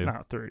 whatever you want to do.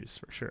 No, threes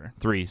for sure.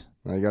 Threes.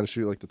 No, you got to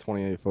shoot like the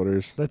 28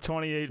 footers. The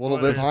 28. A little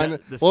bit behind, the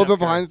little Steph bit Curry.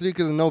 behind the three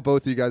because I know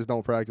both of you guys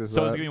don't practice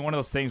So that. it's gonna be one of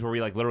those things where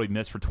we literally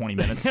miss for 20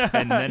 minutes,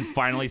 and then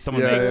finally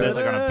someone Yeah, makes yeah. it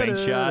on a bank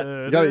shot.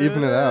 You got to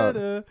even it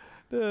out.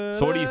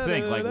 So what do you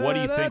think? What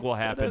do you think will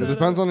happen? It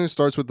depends on who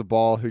starts with the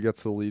ball, who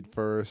gets the lead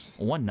first.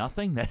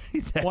 1-0.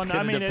 That's Well, gonna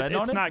I mean, depend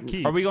it's on it. not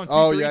keeps. Are we going?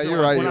 Oh, 2-3s yeah, or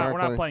you're right, We're you're not, right.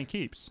 we're not playing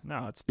keeps.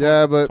 No, it's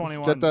Yeah, it's but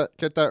 21.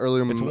 get that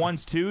early. It's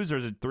 1s, 2s, or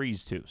is it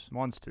 3s, 2s?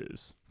 Ones,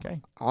 twos. Okay.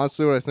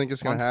 Honestly, what I think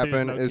is going to Ones, twos,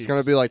 happen no is going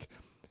to keeps. be like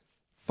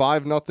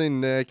 5-0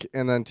 Nick,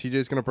 and then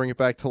TJ's going to bring it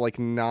back to like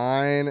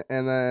 9,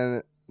 and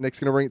then Nick's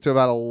going to bring it to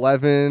about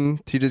 11.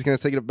 TJ's going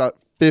to take it about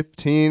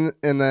 15,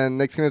 and then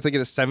Nick's going to take it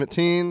to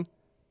 17,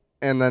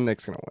 and then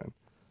Nick's going to win.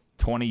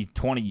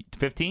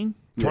 15?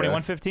 Yeah.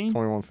 21-15?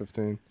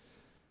 21-15.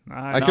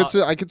 I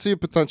I could see a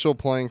potential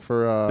playing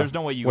for There's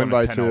no way you go win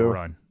on a by 10-0 2.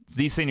 run.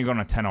 Z's saying you're going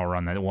on a 10-0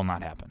 run. That will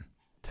not happen.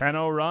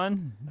 10-0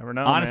 run. Never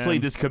know. Honestly,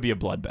 man. this could be a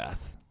bloodbath.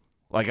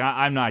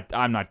 I'm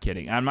not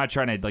kidding. I'm not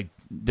trying to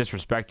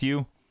disrespect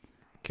you,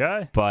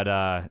 Okay, but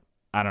I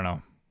don't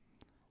know.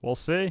 we'll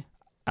see.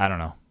 I don't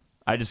know.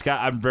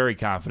 I'm very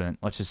confident.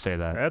 Let's just say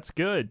that. That's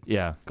good.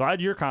 Yeah,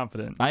 Glad you're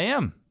confident. I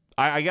am.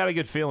 I got a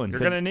good feeling. You're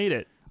 'cause gonna need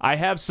it. I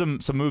have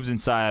some moves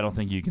inside I don't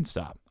think you can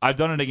stop. I've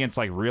done it against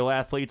real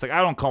athletes. I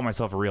don't call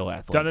myself a real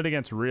athlete. Done it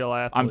against real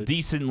athletes. I'm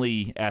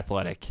decently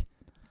athletic,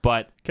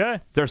 but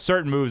Okay. there's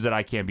certain moves that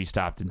I can't be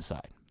stopped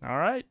inside. All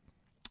right.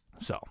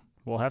 So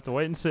We'll have to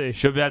wait and see.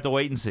 should have to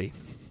wait and see.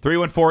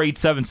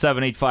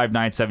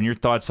 314-877-8597. Your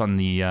thoughts on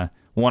the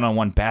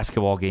one-on-one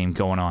basketball game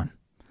going on?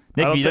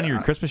 Nick, have you done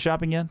your Christmas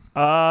shopping yet?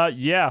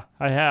 Yeah,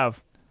 I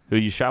have. Who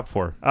you shop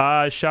for?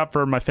 I shopped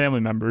for my family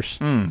members,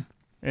 Mm.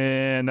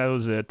 and that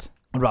was it.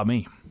 What about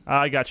me?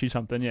 I got you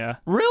something, yeah.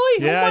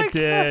 Really? Yeah, Oh my I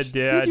did. gosh.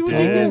 Yeah, I you? What'd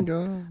did. you Oh, get?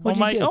 God. What'd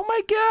you get? Oh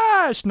my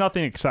gosh!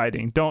 Nothing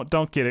exciting.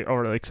 Don't get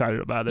overly excited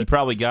about You it.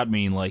 probably got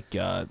me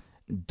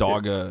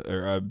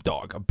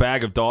a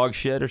bag of dog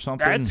shit or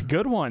something. That's a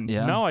good one.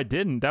 Yeah. No, I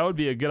didn't. That would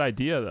be a good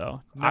idea,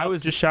 though. No, I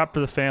was just shop for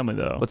the family,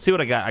 though. Let's see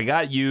what I got. I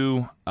got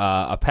you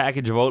a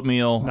package of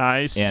oatmeal,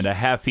 Nice. and a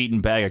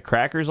half-eaten bag of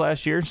crackers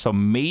last year. So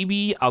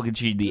maybe I'll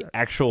get you the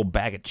actual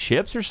bag of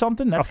chips or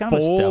something. That's kind of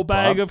a step full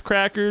bag up. of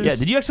crackers. Yeah.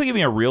 Did you actually give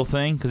me a real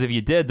thing? Because if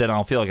you did, then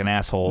I'll feel like an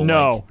asshole.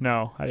 No,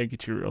 Like, I didn't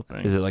get you a real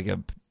thing. is it like a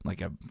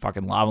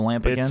fucking lava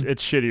lamp again?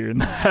 It's shittier than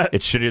that.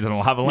 It's shittier than a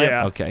lava lamp?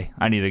 Yeah. Okay.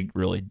 I need to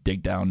really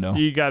dig down, though.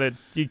 You got it,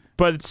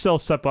 but it's still a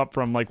step up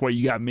from like what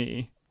you got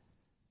me.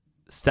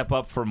 Step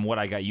up from what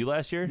I got you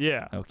last year?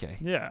 Yeah. Okay.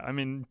 Yeah. I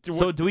mean,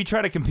 So do we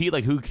try to compete,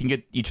 like, who can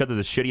get each other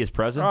the shittiest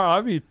present?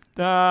 I mean,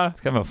 It's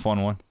kind of a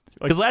fun one.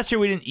 Because last year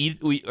we didn't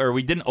eat, we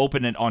didn't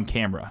open it on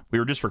camera. We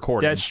were just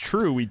recording. that's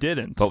true. We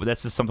didn't. But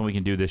that's just something we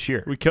can do this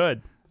year. We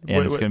could.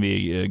 And it's going to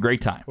be a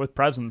great time. with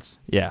presents.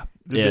 Yeah.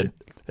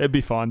 It'd be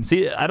fun.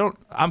 See,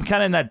 I'm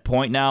kind of in that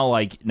point now,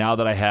 like, now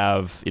that I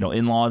have,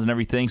 in-laws and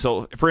everything.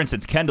 So, for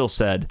instance, Kendall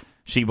said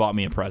she bought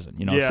me a present,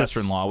 Yes.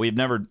 sister-in-law. We've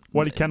never.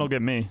 What did Kendall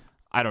get me?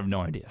 I have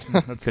no idea.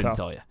 That's Couldn't tough.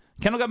 tell you.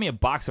 Kendall got me a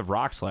box of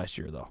rocks last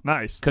year, though.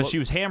 Nice. Because she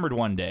was hammered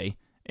one day,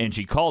 and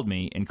she called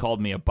me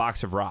a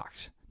box of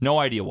rocks. No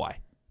idea why.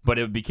 But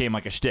it became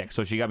like a shtick,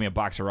 so she got me a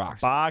box of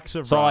rocks. Rocks.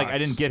 Like, I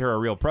didn't get her a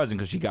real present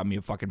because she got me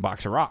a fucking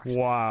box of rocks.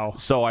 Wow.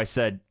 So I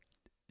said,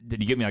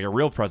 did you get me like a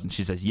real present?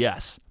 She says,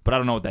 yes. But I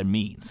don't know what that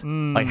means.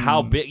 Like,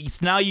 how big?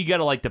 So now you got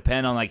to, like,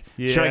 depend on, like,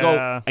 should I Yeah.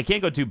 go? I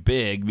can't go too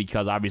big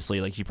because, obviously,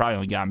 like, she probably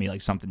only got me,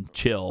 like, something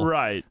chill.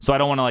 Right. So I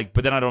don't want to, like,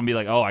 but then I don't be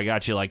like, oh, I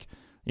got you, like,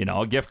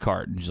 a gift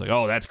card. And she's like,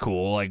 oh, that's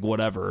cool. Like,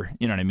 whatever.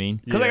 You know what I mean?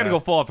 Because I got to Yeah. go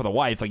full out for the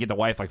wife. I get the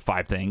wife, like,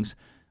 5 things.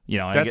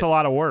 And That's a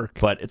lot of work.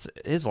 But it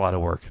is a lot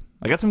of work.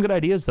 I got some good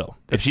ideas, though.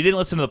 If she didn't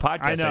listen to the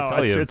podcast, I know I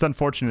tell you. it's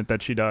unfortunate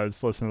that she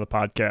does listen to the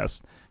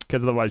podcast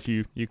because otherwise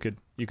you could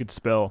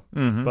spill.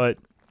 Mm-hmm. But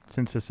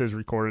since this is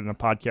recorded on a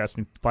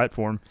podcasting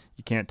platform,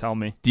 you can't tell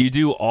me. Do you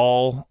do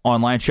all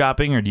online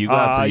shopping, or do you go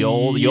out to the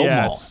old mall?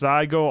 Yes,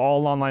 I go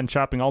all online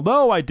shopping.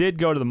 Although I did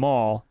go to the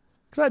mall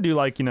because I do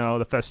like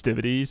the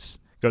festivities.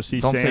 Go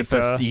see Don't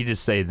Santa. say you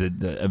just say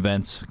the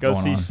events. Go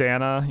going see on.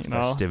 Santa.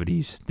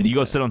 Festivities. Did you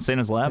go sit on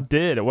Santa's I lap?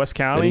 did at West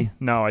County. Did he?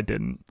 No, I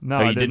didn't. No, Oh,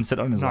 I you didn't sit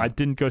on his No, lap? I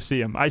didn't go see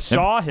him. I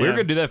saw him. We were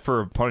gonna do that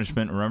for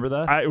punishment. Remember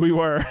that? We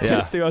were.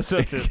 Yeah. To go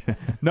sit to-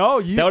 No,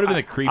 you. That would've been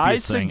the creepiest I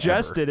thing ever.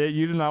 suggested it.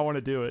 You did not want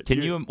to do it.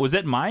 Can you? Was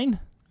that mine?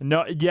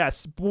 No.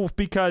 Yes. Well,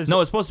 because No,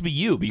 it's supposed to be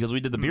you because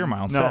we did the beer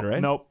mile instead, right?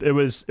 Nope. It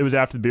was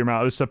after the beer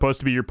mile. It was supposed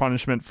to be your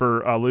punishment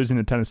for losing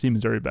the Tennessee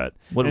Missouri bet.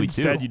 What did we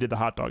Instead, do? you did the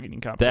hot dog eating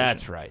competition.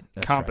 That's right.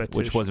 That's right. Which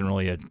Competition. wasn't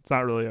really It's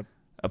not really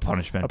a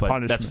punishment, a but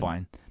punishment. that's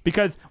fine.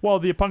 because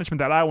the punishment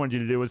that I wanted you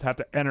to do was have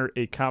to enter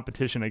a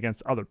competition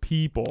against other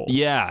people.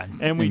 Yeah,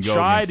 And we go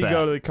tried against to that.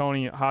 go to the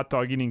Coney hot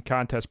dog eating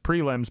contest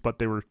prelims, but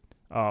they were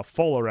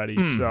full already,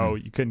 so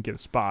you couldn't get a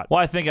spot. Well,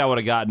 I think I would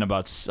have gotten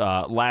about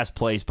last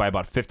place by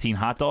about 15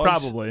 hot dogs.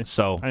 Probably.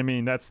 So, I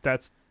mean, that's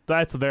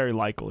very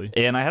likely.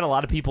 and I had a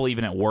lot of people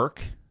even at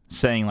work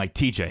saying like,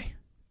 TJ,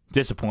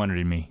 disappointed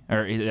in me,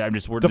 or I'm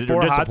just we're The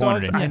 4 hot disappointed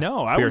dogs? in you. I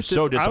know. I We was are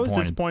so I was disappointed.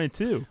 disappointed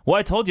too. Well,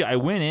 I told you I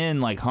went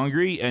in like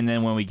hungry, and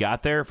then when we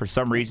got there, for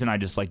some reason, I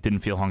just like didn't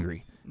feel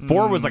hungry.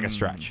 4 was like a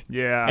stretch.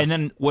 Yeah. And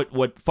then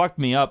what fucked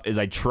me up is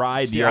I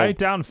tried See, the I old,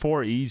 down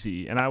 4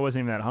 easy, and I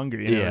wasn't even that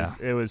hungry. And Yeah.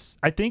 It was.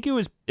 I think it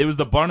was. it was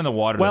the bun in the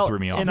water Well, that threw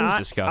me off. It and was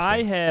disgusting.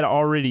 I had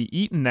already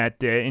eaten that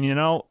day,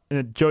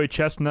 and Joey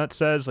Chestnut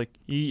says like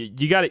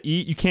you got to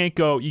eat. You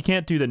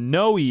can't do the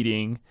no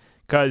eating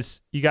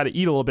because you got to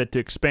eat a little bit to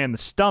expand the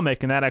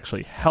stomach, and that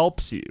actually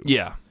helps you.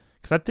 yeah.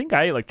 Because I think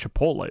I ate like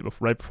Chipotle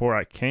right before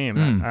I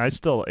came. I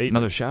still ate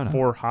Another shout out.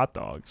 4 hot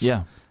dogs.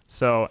 Yeah.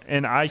 So,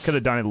 and I could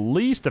have done at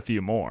least a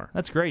few more.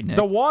 That's great, Nick.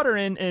 The water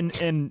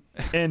in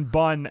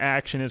bun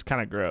action is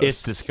kind of gross.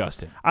 It's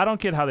disgusting. I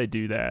don't get how they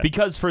do that.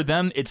 Because for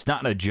them, it's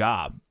not a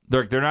job.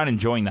 They're not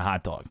enjoying the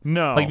hot dog.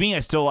 No. Like me, I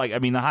still like. I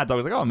mean, the hot dog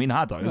is like, oh, I'm eating a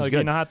hot dog. This like is good.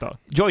 eating a hot dog.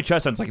 Joey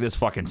Chestnut's like, this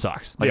fucking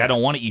sucks. Like, Yeah. I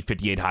don't want to eat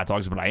 58 hot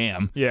dogs, but I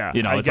am. Yeah,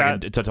 You know, I it's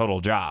got- it's a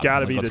total job.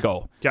 Gotta Like, be let's the,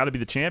 go. Gotta be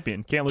the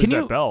champion. Can't lose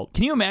that belt.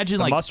 Can you imagine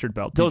The like mustard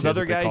belt, Those TJ,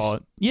 other what they call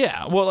guys. it.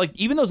 Yeah. Well, like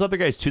even those other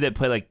guys too that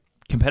play like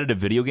competitive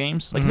video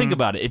games. Like Mm-hmm. think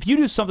about it. If you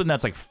do something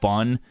that's like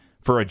fun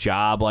for a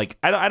job, like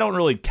I don't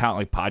really count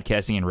like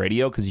podcasting and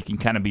radio because you can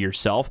kind of be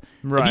yourself.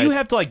 Right. If you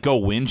have to like go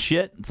win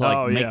shit to like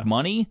Oh, make yeah.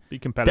 money, Be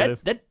competitive.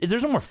 that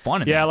there's no more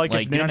fun in Yeah, that. like if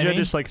you know Ninja what I mean?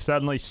 just like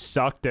suddenly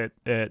sucked at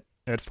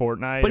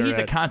Fortnite. But or he's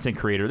a at- content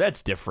creator.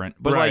 That's different.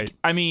 But Right. like,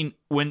 I mean,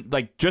 when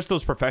like just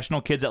those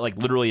professional kids that like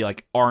literally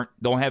like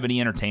don't have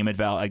any entertainment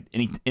value,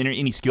 like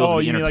any skills Oh, to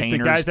be you mean like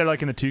entertainers. the guys that are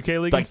like in the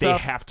 2K league like and they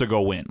stuff? have to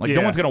go win. Like no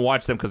Yeah. one's gonna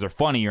watch them because they're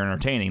funny or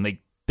entertaining.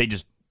 They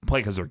just play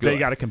because they're good. They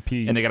got to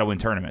compete. and they got to win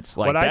tournaments.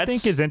 Like what I that's-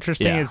 think is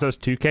interesting yeah. is those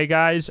 2K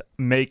guys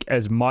make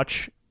as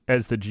much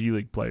as the G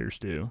League players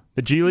do.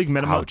 The G League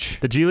minimum. Ouch.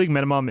 The G League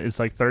minimum is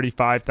like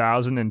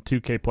 35,000, and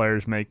 2K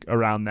players make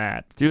around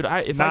that. Dude,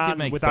 if I could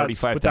make without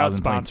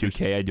 35,000 playing sponsors.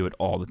 2K, I'd do it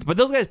all the time. But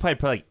those guys play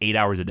like 8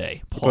 hours a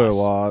day Play a plus.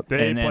 lot.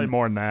 They And play then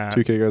more than that.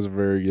 2K guys are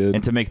very good.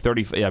 And to make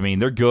 30, I mean,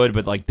 they're good,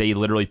 but like they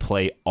literally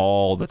play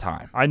all the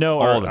time. I know.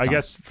 all Or the I time.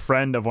 guess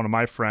friend of one of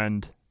my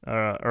friend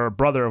or a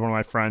brother of one of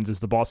my friends is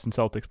the Boston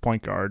Celtics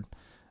point guard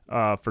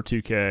for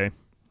 2K.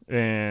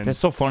 And That's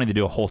so funny to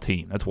do a whole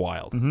team. That's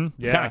wild.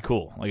 It's kind of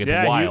cool. Like, it's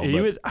wild. He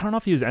was. I don't know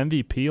if he was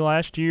MVP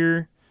last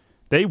year.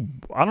 I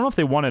don't know if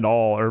they won it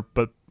all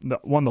but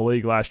won the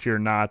league last year or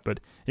not. But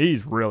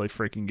he's really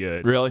freaking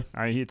good. Really?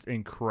 I mean, it's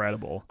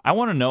incredible. I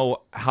want to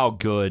know how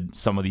good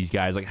some of these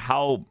guys, like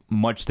how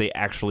much they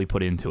actually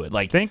put into it.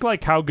 Like, Think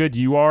like how good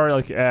you are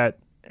like at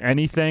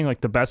anything,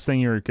 like the best thing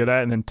you're good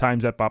at, and then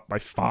times that up by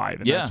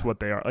 5, and that's what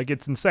they are. Like,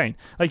 it's insane.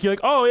 Like, you're like,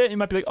 oh yeah, you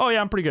might be like, oh yeah,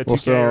 I'm pretty good at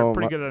 2K, or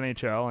pretty good at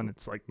NHL, and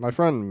it's like my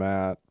friend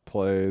Matt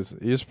plays.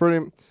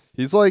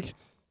 He's like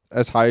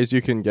as high as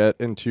you can get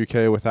in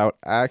 2K without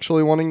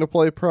actually wanting to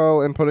play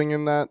pro and putting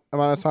in that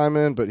amount of time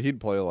in, but he'd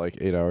play like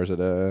 8 hours a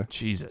day.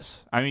 Jesus.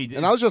 I mean,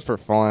 and that was just for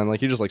fun. Like,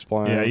 he just likes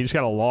playing. yeah, you just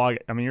gotta log.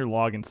 I mean, you're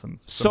logging some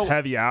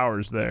heavy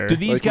hours there. do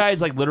these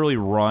guys like literally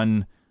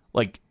run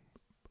like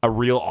a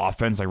real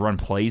offense, like run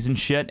plays and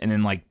shit, and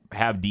then like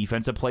have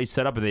defensive plays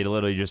set up, or they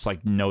literally just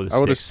like know the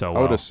sticks so well?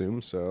 I would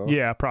assume so.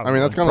 Yeah, probably. I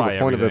mean, that's kind of Probably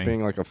the point of everything. it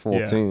being like a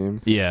full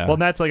team. Yeah. Well,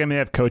 and that's like, I mean, they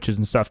have coaches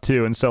and stuff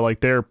too, and so like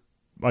they're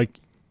like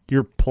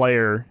your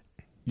player,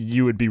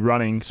 you would be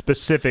running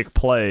specific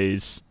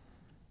plays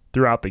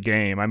throughout the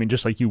game. I mean,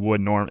 just like you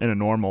would in a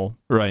normal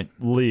right.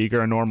 league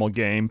or a normal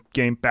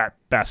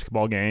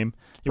basketball game.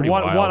 Pretty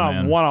wild,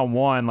 man.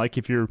 One-on-one, like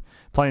if you're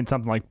playing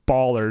something like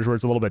Ballers, where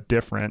it's a little bit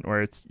different,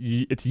 where it's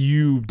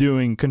you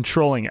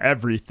controlling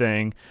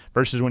everything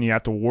versus when you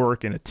have to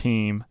work in a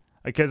team.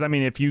 Because I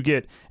mean, if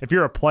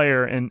you're a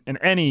player in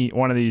any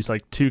one of these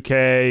like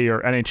 2K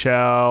or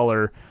NHL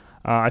or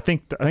I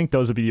think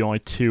those would be the only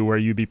two where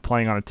you'd be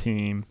playing on a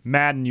team.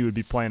 Madden, you would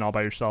be playing all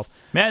by yourself.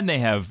 Madden, they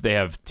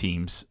have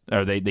teams,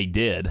 or they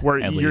did. Where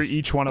at you're least.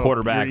 each one of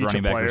quarterback, you're each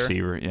running back, player.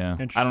 receiver. Yeah,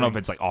 I don't know if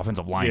it's like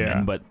offensive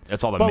lineman, but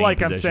that's all the main like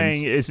positions. I'm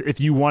saying is, if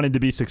you wanted to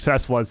be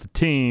successful as the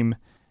team,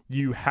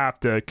 you have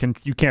to.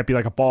 You can't be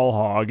like a ball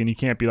hog, and you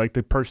can't be like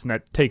the person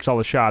that takes all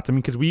the shots. I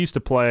mean, because we used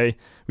to play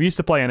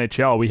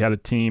NHL. We had a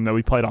team that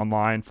we played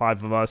online,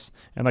 5 of us,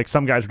 and like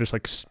some guys were just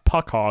like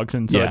puck hogs,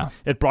 and so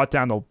it brought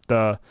down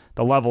the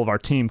level of our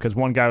team because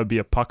one guy would be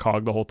a puck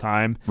hog the whole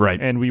time, right?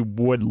 And we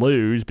would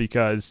lose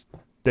because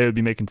they would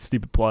be making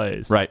stupid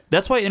plays, right?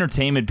 That's why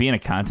entertainment, being a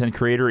content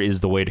creator, is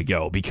the way to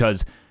go,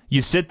 because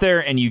you sit there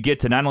and you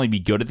get to not only be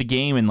good at the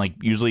game, and like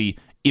usually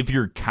if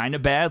you're kind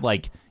of bad,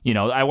 like. You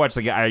know, I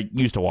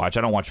used to watch. I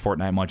don't watch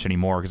Fortnite much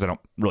anymore because I don't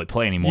really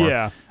play anymore.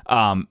 Yeah.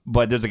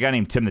 But there's a guy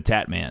named Tim the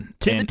Tat Man.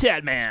 Tim the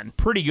Tat Man.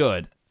 Pretty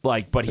good.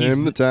 Like, but he's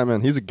Tim the Tat Man.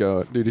 He's a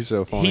goat, dude. He's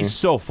so funny. He's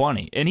so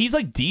funny, and he's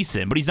like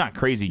decent, but he's not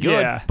crazy good.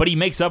 Yeah. But he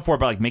makes up for it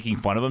by like making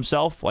fun of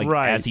himself, like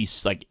right. as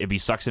he's like if he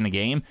sucks in a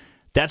game.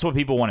 That's what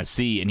people want to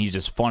see, and he's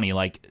just funny.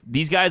 Like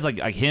these guys, like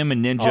him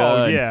and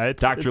Ninja, and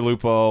Dr.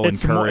 Lupo, and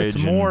Courage,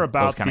 it's more and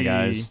about those kind of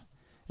guys.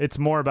 It's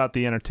more about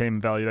the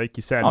entertainment value, like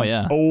you said,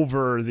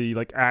 over the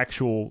like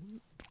actual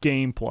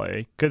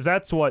gameplay, because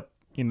that's what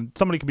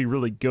somebody could be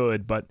really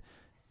good, but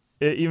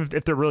even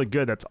if they're really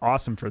good, that's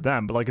awesome for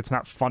them, but like it's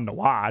not fun to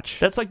watch.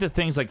 That's like the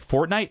things like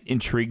Fortnite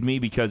intrigued me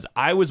because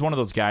I was one of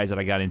those guys that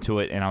I got into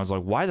it and I was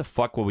like, why the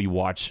fuck will we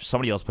watch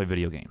somebody else play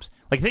video games?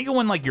 Like, think of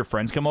when like your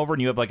friends come over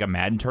and you have like a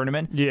Madden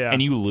tournament,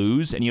 and you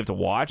lose and you have to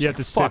watch. You have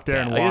to sit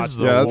there and watch. This is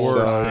the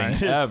worst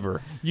thing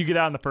ever. You get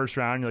out in the first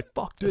round, and you're like,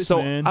 fuck this,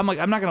 so man. I'm like,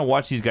 I'm not gonna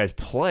watch these guys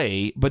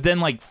play. But then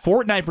like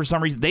Fortnite, for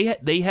some reason,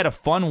 they had a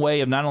fun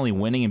way of not only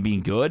winning and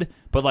being good,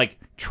 but like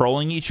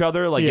trolling each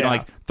other, like you know,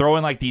 like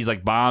throwing like these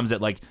like bombs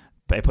that like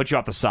they put you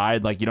off the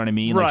side, like, you know what I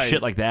mean, like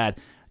shit like that.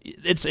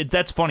 It's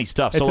that's funny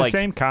stuff. It's so the like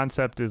same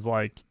concept as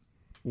like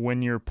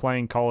when you're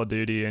playing Call of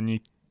Duty and you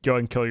go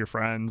and kill your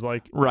friends,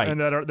 like and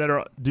that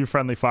are do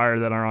friendly fire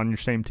that are on your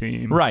same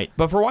team, right?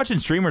 But for watching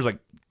streamers, like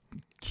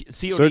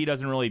COD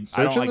doesn't really.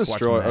 I don't like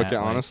Destroy. watching that. Okay,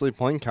 honestly,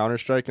 playing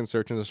Counter-Strike and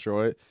Search and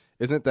Destroy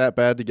isn't that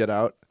bad to get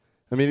out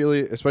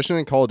immediately, especially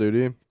in Call of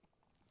Duty.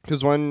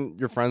 Because when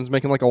your friend's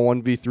making like a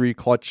 1v3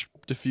 clutch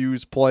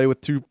defuse play with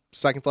 2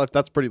 seconds left,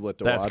 that's pretty lit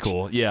to watch. That's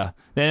cool, yeah.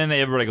 Then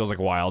everybody goes like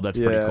wild. That's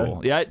pretty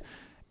cool. Yeah,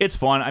 it's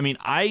fun. I mean,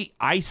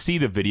 I see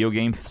the video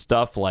game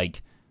stuff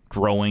like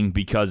growing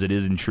because it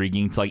is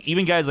intriguing. It's like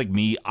even guys like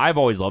me, I've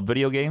always loved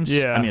video games.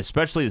 Yeah. I mean,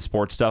 especially the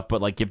sports stuff.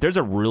 But like if there's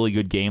a really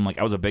good game, like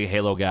I was a big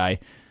Halo guy.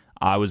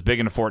 I was big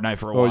into Fortnite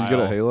for a while. Oh, you good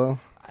at Halo?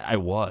 I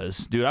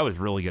was. Dude, I was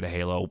really good at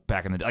Halo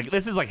back in the day. Like,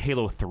 this is like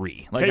Halo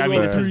 3. Like, Halo I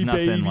mean, this 3, is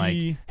nothing baby.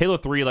 like... Halo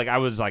 3, like, I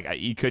was like,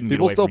 you couldn't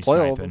People get away from still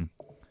play sniping.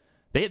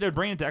 They're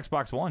bringing it to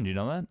Xbox One. Do you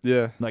know that?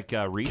 Yeah. Like,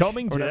 Reach?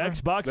 Coming to whatever.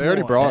 Xbox They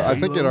already One. brought... I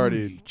think it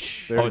already...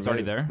 Oh, it's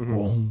already there?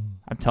 Mm-hmm.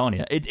 I'm telling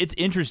you. It's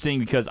interesting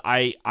because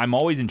I'm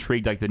always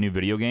intrigued, like, the new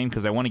video game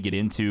because I want to get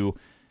into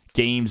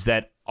games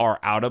that are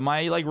out of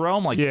my, like,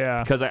 realm. Like,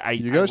 because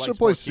You guys should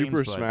play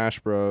Super Smash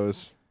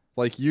Bros.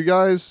 Like, you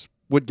guys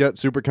would get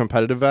super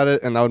competitive at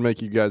it, and that would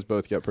make you guys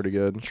both get pretty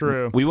good.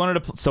 True. We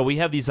wanted to... So we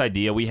have this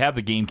idea. We have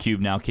the GameCube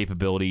now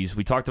capabilities.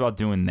 We talked about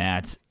doing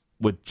that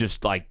with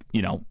just, like,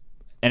 you know,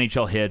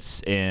 NHL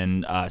hits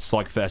and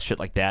Slugfest, shit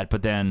like that.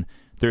 But then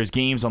there's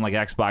games on like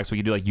Xbox we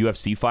could do like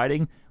UFC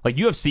fighting. Like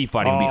UFC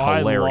fighting would be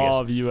hilarious. I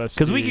love UFC.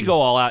 Because we could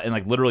go all out and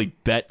like literally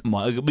bet.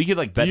 We could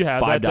like bet Do you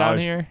have $5. that down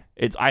here?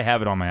 I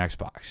have it on my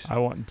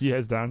Xbox. Do you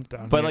guys down?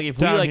 But here? like if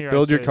we Down like here, I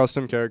Build your say.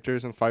 custom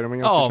characters and fight them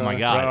against Oh each my other.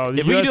 god! Bro,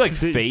 the if we could do like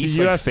UFC face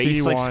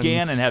UFC like scan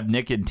ones- and have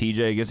Nick and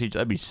TJ against each,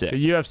 that'd be sick.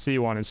 The UFC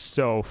one is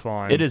so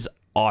fun. It is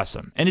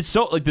awesome, and it's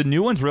so like the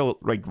new one's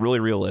really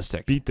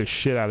realistic. Beat the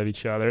shit out of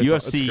each other. It's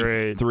UFC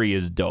great. 3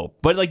 is dope,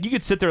 but like you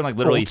could sit there and like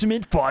literally.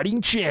 Ultimate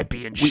Fighting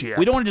Championship.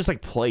 We don't want to just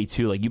like play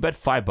too. Like you bet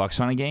 $5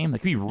 on a game, that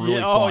could be really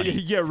Yeah, funny.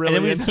 you get really and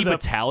then we just into keep a the-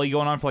 tally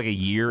going on for like a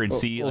year and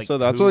see like so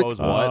that's who what- owes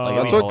what. Like, it'd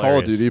That's be what Call of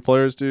hilarious. Duty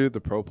players do.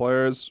 The pro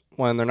players,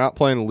 when they're not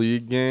playing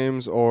league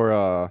games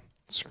or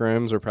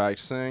scrims or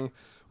practicing,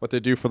 what they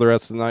do for the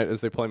rest of the night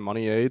is they play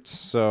money 8s.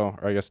 So,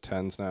 or I guess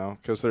 10s now,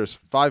 because there's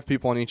 5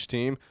 people on each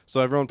team. So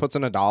everyone puts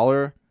in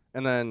 $1,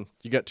 and then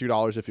you get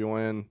 $2 if you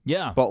win.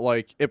 Yeah, But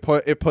like it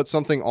puts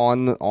something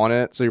on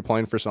it, so you're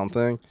playing for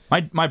something.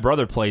 my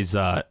brother plays.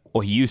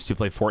 He used to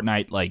play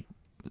Fortnite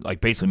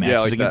like basically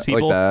matches like against that- like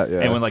people, that,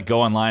 yeah. and would like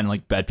go online and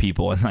like bet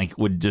people and like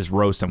would just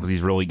roast them because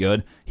he's really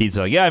good. He's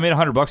like, yeah, I made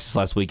 $100 this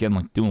last weekend.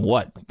 Like doing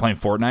what? Like playing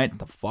Fortnite?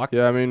 The fuck?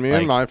 Yeah, I mean, me Like,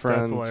 and my that's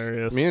friends,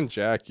 hilarious. me and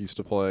Jack used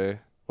to play.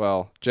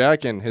 Well,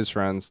 Jack and his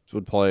friends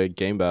would play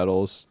game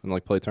battles and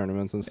like play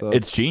tournaments and stuff.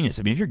 It's genius.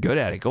 I mean, if you're good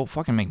at it, go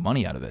fucking make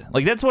money out of it.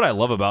 Like that's what I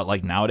love about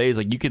like nowadays.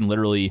 Like you can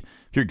literally,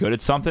 if you're good at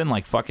something,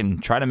 like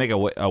fucking try to make a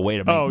way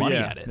to make money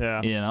at it.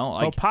 Yeah. You know,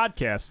 like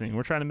podcasting.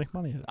 We're trying to make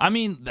money at it. I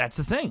mean, that's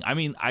the thing. I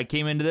mean, I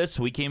came into this.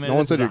 We came into No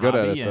one this said as a you're good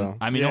at hobby, it, and- though.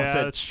 I mean, no one Yeah,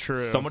 said that's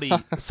true.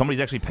 Somebody's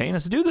actually paying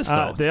us to do this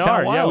though. They It's kinda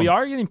are. Yeah, wild. we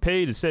are getting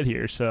paid to sit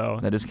here. So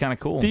That is kind of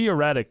cool.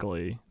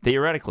 theoretically,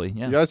 Theoretically,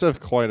 yeah. You guys have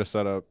quite a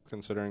setup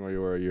considering where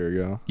you were a year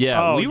ago.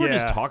 Yeah, Oh, we were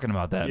just yeah. talking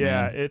about that,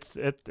 yeah, man.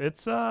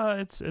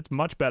 it's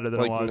much better than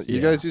it was. Like you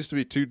Yeah. guys used to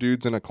be 2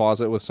 dudes in a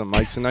closet with some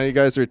mics, and now you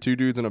guys are 2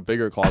 dudes in a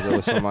bigger closet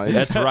with some mics.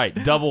 That's right.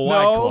 Double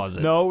wide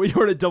closet. No, we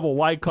were in a double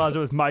wide closet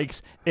with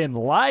mics and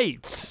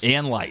lights.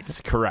 And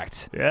lights,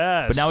 correct.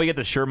 Yes. But now we get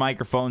the Shure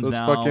microphones Those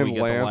now. we fucking get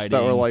the lamps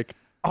that were lighting. like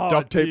Oh,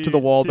 duct taped to dude, the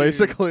wall, dude,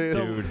 basically.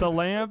 The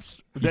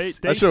lamps, they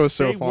That shit was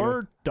so they funny.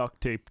 were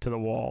duct taped to the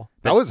wall.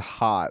 That was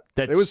hot. It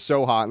That's- was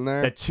so hot in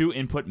there. that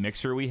 2-input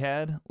mixer we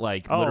had,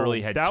 like Oh,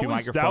 literally had that 2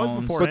 was- that was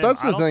microphones. before- But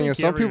that's I the don't thing think is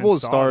you some ever even people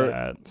saw start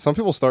that. some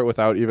people start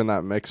without even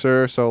that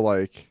mixer. So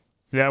like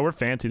Yeah, we're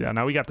fancy now.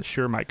 Now we got the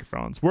Shure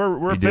microphones. We're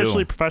We do.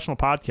 officially professional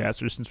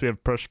podcasters since we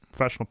have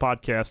professional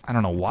podcast. I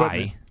don't know why.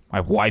 Equipment.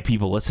 Why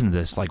people listen to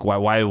this? Like why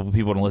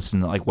people don't listen?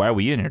 Like why are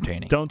we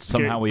entertaining? Don't scare,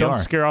 Somehow we don't are.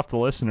 scare off the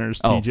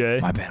listeners, Oh, TJ.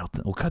 my bad.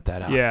 We'll cut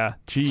that out. Yeah,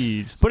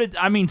 jeez. But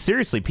I mean,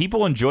 seriously,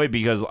 people enjoy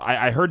because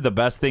I heard the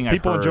best thing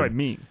People I've heard. enjoy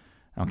me.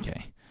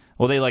 Okay.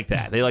 Well, they like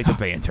that. They like the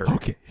banter.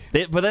 Okay.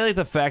 But they like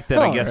the fact that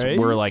I All guess right.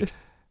 we're like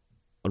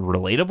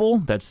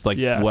relatable. That's like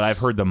Yes. what I've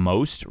heard the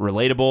most.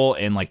 Relatable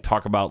and like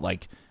talk about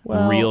like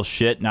Well- real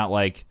shit, not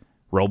like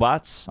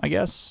robots, I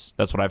guess.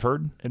 That's what I've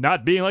heard. And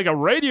not being like a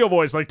radio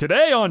voice. Like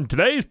today on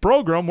today's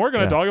program, we're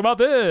going to Yeah. talk about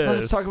this.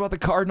 Let's talk about the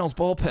Cardinals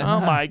bullpen.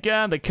 Oh my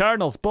God, the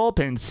Cardinals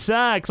bullpen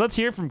sucks. Let's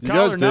hear from you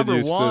caller guys did number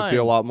used one. to be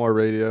a lot more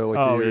radio like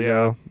Oh a year yeah.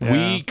 ago.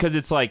 Yeah. Because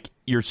it's like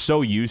you're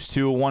so used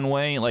to one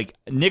way. Like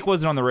Nick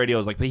wasn't on the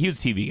radio. But he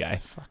was a TV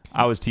guy.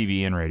 I was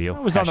TV and radio. I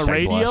was on the Hashtag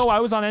radio. blessed. I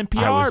was on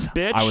NPR,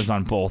 bitch. I was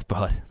on both,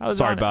 but I was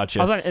sorry on- about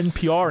you. I was on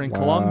NPR in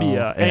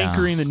Columbia, Yeah.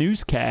 anchoring the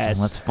newscast.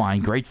 That's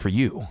fine. Great for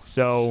you.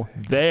 So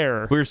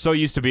there. We were so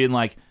used to being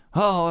like,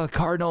 oh, the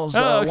Cardinals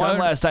won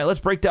last night. Let's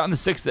break down the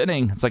 6th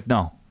inning. It's like,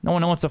 no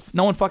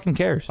one fucking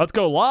cares. Let's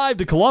go live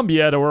to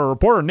Columbia to where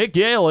reporter Nick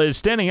Yale is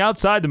standing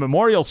outside the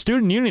Memorial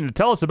Student Union to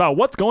tell us about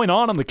what's going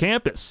on the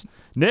campus.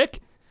 Nick?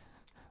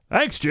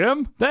 Thanks,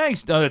 Jim.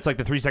 Thanks. No, it's like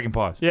the 3-second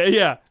pause.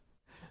 Yeah.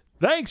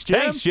 Thanks, Jim.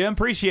 Thanks, Jim.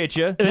 Appreciate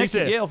you. he Nick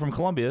said, Yale from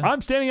Columbia.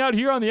 I'm standing out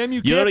here on the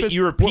MU You campus.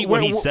 repeat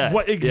what he said.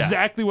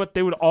 Exactly what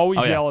they would always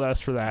Oh, yeah. yell at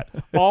us for that.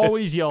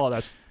 Always yell at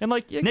us. And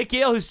like, Nick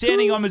Yale, who's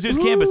standing on Mizzou's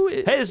who campus.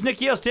 is- Hey, it's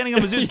Nick Yale standing on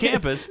Mizzou's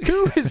campus.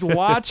 who is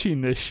watching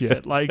this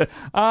shit? Like,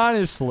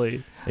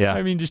 honestly. Yeah.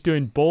 I mean, just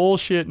doing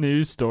bullshit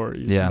news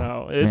stories. Yeah.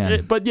 No,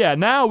 Man. but yeah,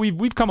 now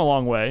we've come a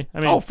long way. I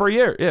mean, Oh, for a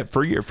year. Yeah,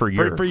 for years. for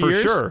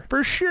sure.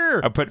 For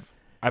sure.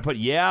 I put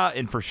yeah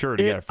and for sure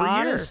together. It For a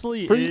year.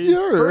 honestly For a is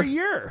year. For a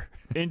year.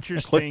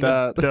 interesting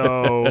that.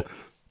 though,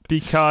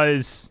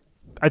 because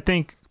I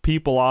think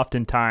people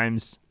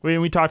oftentimes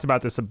we talked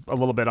about this a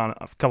little bit on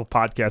a couple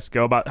podcasts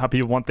ago about how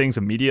people want things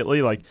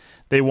immediately. Like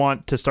they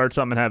want to start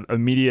something and have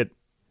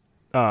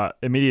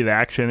immediate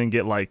action and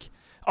get like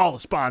all the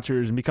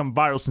sponsors and become a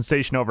viral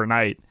sensation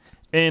overnight.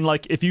 And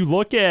like if you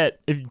look at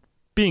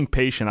being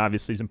patient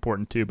obviously is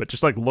important too, but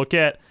just like look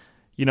at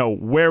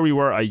where we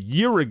were a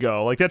year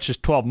ago, like that's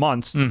just 12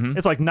 months.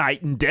 It's like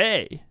night and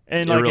day.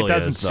 And It like really it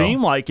doesn't is, though.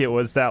 seem like it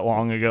was that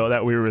long ago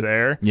that we were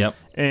there. Yep.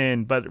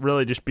 But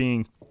really just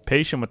being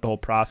patient with the whole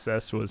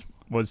process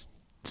was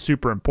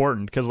super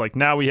important because like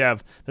now we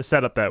have the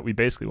setup that we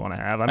basically want to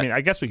have. I mean,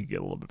 I guess we could get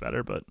a little bit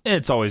better, but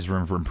It's always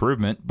room for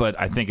improvement, but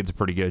I think it's a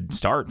pretty good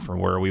start for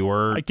where we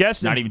were. I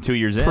guess not even 2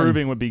 years in.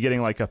 improving would be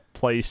getting like a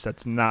place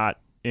that's not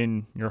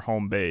in your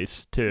home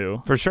base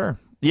too. For sure.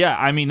 Yeah,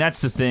 I mean that's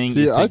the thing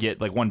See, is to get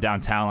like one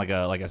downtown, like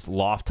a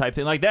loft type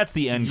thing. Like that's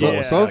the end goal. Yeah.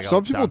 is to get, like, Some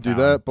a people do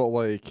downtown. that, but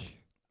like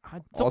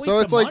It's a also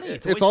waste it's of like money.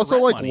 It's a it's waste of also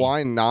rent like money.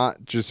 why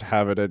not just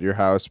have it at your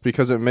house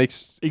because it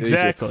makes it easier.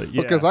 Exactly.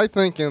 Yeah. Because I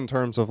think in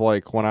terms of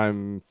like when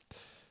I'm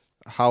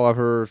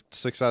however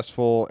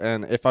successful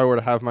and if I were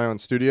to have my own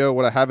studio,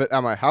 would I have it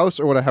at my house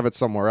or would I have it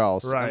somewhere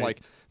else? Right. And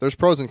like there's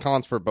pros and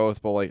cons for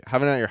both, but like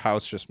having it at your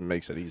house just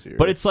makes it easier.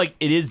 But it's like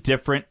it is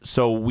different.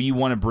 So we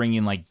want to bring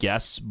in like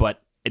guests,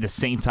 but at the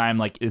same time,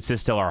 like it's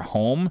just still our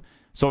home.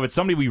 So if it's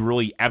somebody we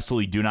really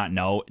absolutely do not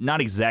know,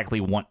 not exactly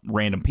want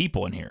random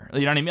people in here. You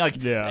know what I mean?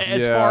 Like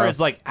as far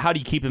as like how do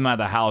you keep them out of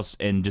the house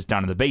and just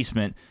down in the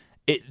basement?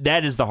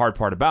 That is the hard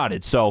part about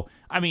it. So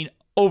I mean,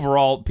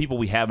 overall, people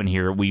we have in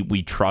here,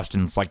 we trust,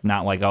 and it's like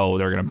not like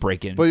they're gonna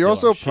break in. But you're steal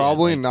also our shit.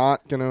 probably Like,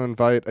 not going to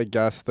invite a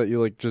guest that you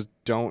like just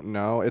don't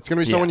know. It's going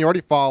to be Yeah. someone you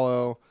already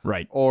follow,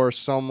 right. or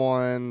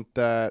someone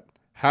that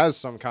has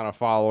some kind of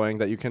following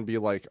that you can be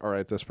like, all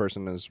right, this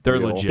person is They're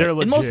real. legit. They're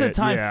And most of the legit,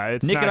 time, yeah,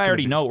 it's Nick not and I gonna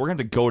already be- know we're going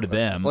to go to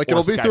them. Like or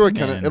it'll be Skype through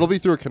them in. it'll be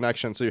through a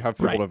connection, so you have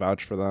people Right. to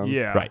vouch for them.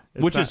 Yeah. right,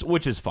 It's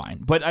which is fine.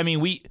 But I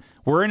mean,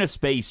 we're in a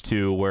space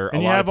too where and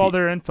a you lot have of all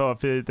their info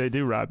if they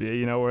do rob you.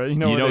 You know where you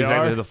where know they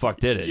exactly are. who the fuck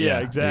did it.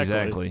 Yeah, Yeah,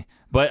 exactly.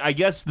 But I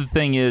guess the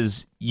thing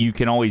is, you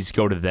can always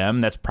go to them.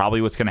 That's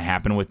probably what's going to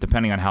happen with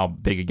depending on how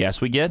big a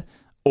guest we get,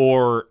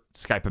 or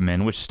Skype them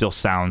in, which still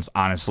sounds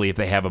honestly, if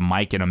they have a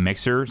mic and a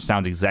mixer,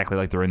 sounds exactly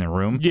like they're in their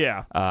room.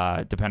 Yeah.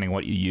 Depending on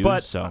what you use.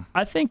 But so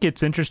I think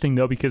it's interesting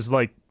though because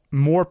like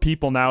more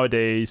people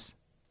nowadays,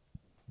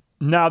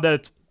 now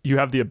that you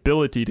have the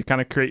ability to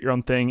kind of create your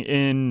own thing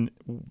in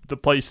the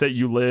place that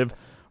you live,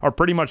 are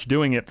pretty much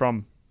doing it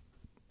from,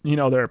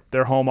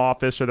 their home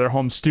office or their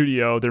home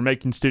studio. They're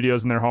making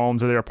studios in their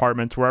homes or their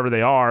apartments, wherever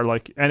they are.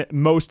 Like, and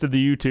most of the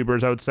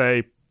YouTubers, I would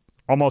say,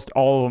 almost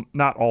all of them,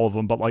 not all of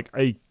them, but like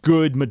a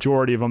good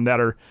majority of them that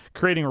are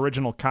creating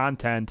original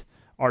content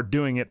are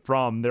doing it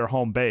from their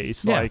home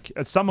base. Yeah. Like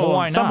some Well,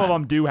 why of not?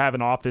 them do have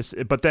an office,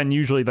 but then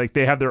usually like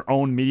they have their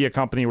own media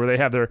company where they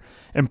have their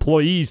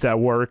employees that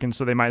work, and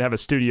so they might have a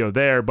studio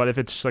there. But if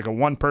it's just like a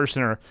 1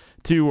 person or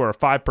 2 or a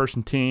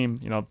 5-person team,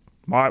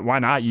 why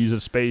not use a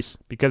space?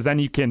 Because then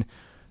you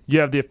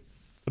have the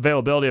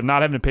availability of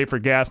not having to pay for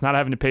gas, not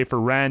having to pay for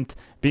rent,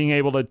 being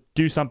able to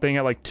do something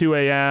at like 2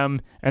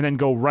 a.m. and then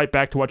go right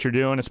back to what you're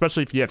doing,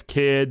 especially if you have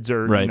kids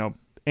or Right.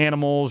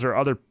 animals or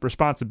other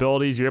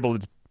responsibilities. You're able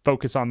to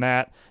focus on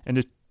that and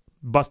just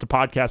bust a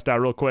podcast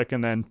out real quick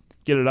and then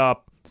get it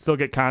up, still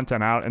get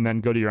content out, and then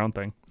go to your own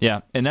thing.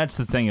 yeah, and that's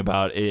the thing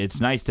about it. It's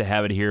nice to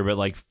have it here, but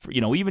like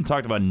we even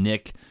talked about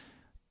Nick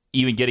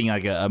even getting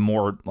like a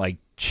more like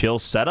chill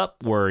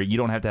setup where you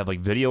don't have to have like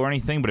video or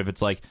anything. But if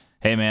it's like,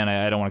 hey man,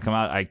 I don't want to come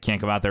out, I can't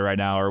come out there right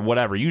now or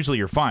whatever. Usually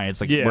you're fine. It's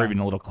like Yeah. we're even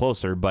a little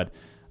closer, but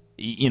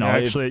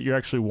if- You're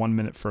actually 1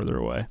 minute further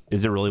away.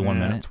 is it really 1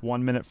 Yeah, minute? It's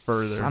 1 minute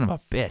further. Son of a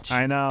bitch!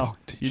 I know.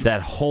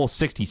 That whole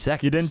 60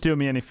 seconds. You didn't do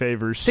me any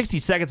favors. 60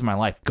 seconds of my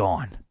life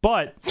gone.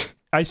 But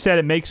I said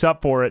it makes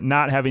up for it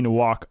not having to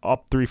walk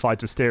up 3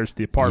 flights of stairs to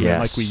the apartment Yes.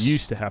 like we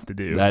used to have to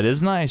do. That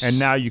is nice. And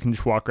now you can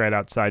just walk right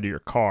outside of your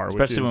car.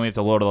 especially when we have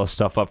to load all this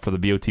stuff up for the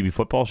BOTB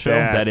football show,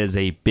 Yeah. that is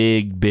a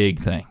big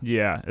thing.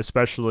 Yeah,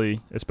 especially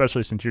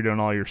since you're doing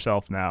all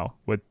yourself now.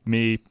 With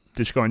me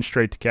just going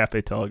straight to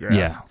Cafe Telegraph.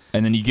 Yeah.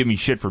 And then you give me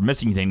shit for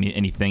missing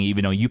anything,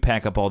 even though you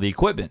pack up all the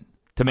equipment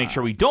to make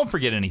sure we don't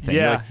forget anything.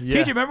 You're yeah, like,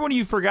 yeah. TJ, remember when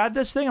you forgot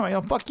this thing? I'm like,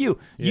 oh, fuck you.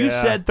 You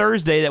Yeah. said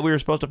Thursday that we were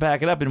supposed to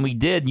pack it up, and we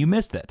did. And you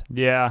missed it.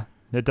 Yeah,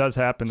 it does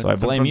happen. So I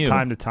blame from you.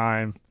 time to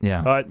time.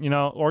 Yeah. But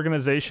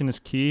organization is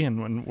key,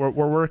 and when we're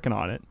working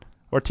on it.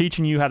 We're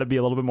teaching you how to be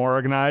a little bit more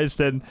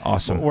organized, and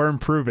Awesome. we're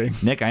improving.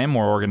 Nick, I am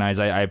more organized.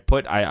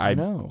 I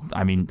know.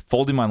 I mean,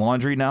 folding my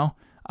laundry now.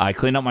 I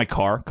cleaned up my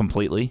car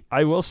completely.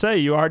 I will say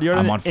you're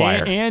I'm on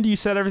fire. and you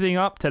set everything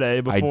up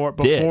today before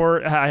did.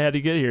 I had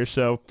to get here.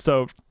 So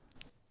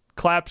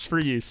claps for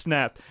you.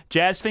 Snap.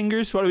 Jazz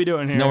fingers. What are we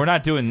doing here? No, we're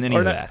not doing any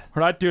We're of not, that.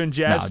 We're not doing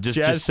jazz. No,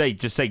 jazz,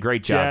 just say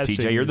great job, jazz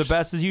TJ. You're the fingers.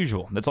 best as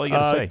usual. That's all you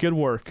got to say. Good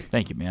work.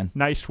 Thank you, man.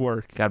 Nice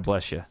work. God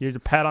bless you. You're the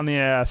pat on the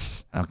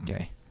ass.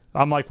 Okay.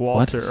 I'm like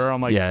Walter, or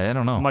I'm like yeah, I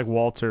don't know. I'm like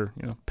Walter.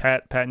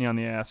 Patting you on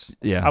the ass.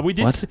 Yeah. We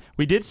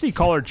did see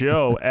Caller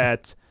Joe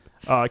at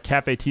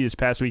Cafe T this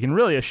past week, and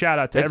really a shout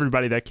out to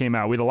everybody that came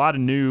out. We had a lot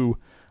of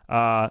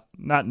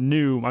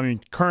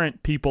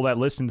current people that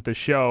listened to the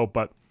show,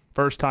 but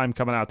first time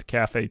coming out to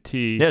Cafe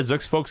T. Yeah,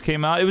 Zooks folks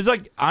came out. It was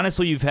like,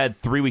 honestly, you've had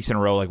 3 weeks in a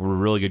row, like, were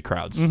really good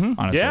crowds.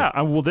 Honestly.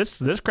 Yeah, well,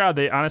 this crowd,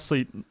 they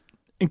honestly,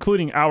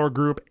 including our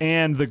group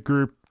and the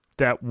group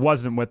that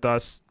wasn't with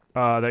us,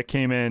 that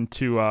came in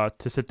to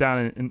sit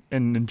down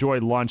and enjoy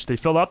lunch, they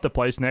filled up the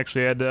place and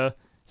actually had to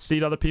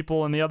seat other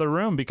people in the other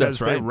room because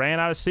That's right. they ran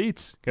out of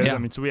seats. 'Cause, Yeah.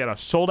 so we had a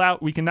sold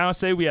out. We can now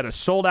say we had a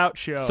sold out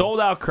show. Sold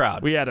out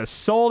crowd. We had a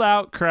sold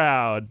out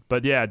crowd.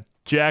 But yeah,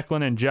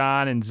 Jacqueline and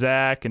John and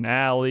Zach and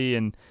Allie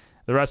and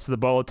the rest of the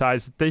Bolo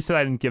Ties, they said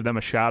I didn't give them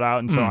a shout out,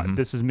 and so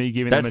this is me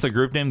giving That's them the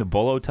group name, the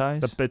Bolo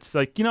Ties? it's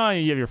like, you know how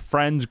you have your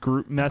friends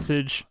group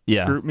message,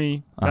 Yeah. group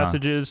me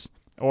messages,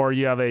 or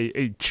you have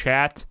a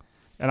chat,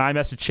 an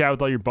iMessage chat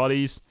with all your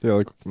buddies. Yeah,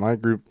 like my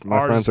group, my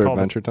Ours friends is are called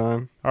Adventure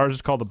Time. Ours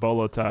is called the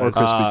Bolo Ties. Or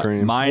Krispy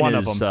Kreme. Mine One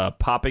of is them.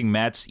 Popping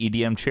Matt's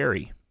EDM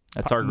Cherry.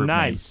 That's our group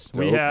Nice.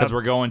 name. We have Because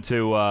we're going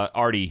to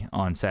Artie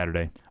on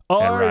Saturday.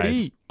 at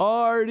Rise.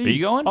 Artie. Are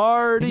you going?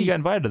 Artie. I think you got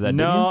invited to that,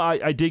 No,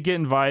 didn't you? I did get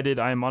invited.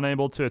 I'm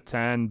unable to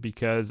attend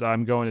because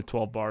I'm going to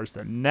 12 Bars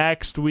the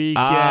next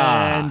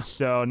weekend.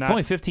 So not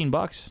It's only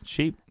 $15.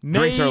 Cheap.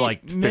 Drinks are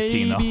like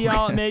 15 maybe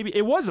though. maybe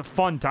it was a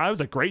fun time. It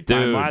was a great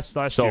time Dude, last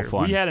so year.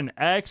 fun. We had an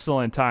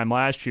excellent time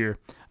last year.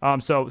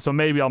 So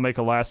maybe I'll make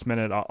a last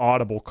minute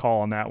audible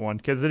call on that one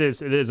because it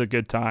is a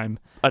good time.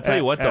 I'll tell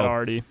you what, at though.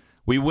 Artie.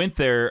 We went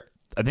there.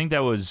 I think that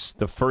was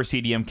the first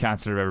EDM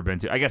concert I've ever been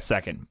to. I guess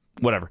second.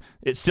 Whatever.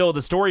 It's still,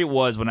 the story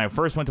was when I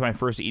first went to my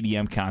first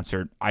EDM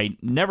concert, I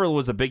never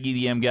was a big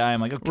EDM guy.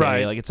 I'm like, okay,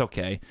 Right. like it's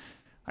okay.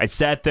 I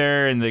sat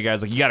there and the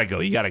guy's like, you gotta go.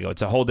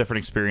 It's a whole different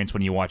experience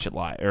when you watch it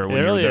live or when It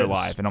you're really there is.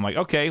 live. And I'm like,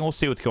 okay, we'll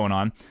see what's going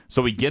on.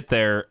 So we get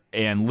there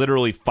and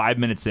literally 5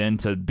 minutes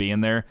into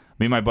being there,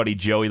 me and my buddy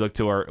Joe, we looked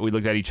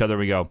at each other and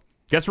we go,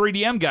 guess we're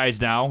EDM guys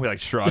now. We like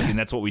shrugged and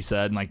that's what we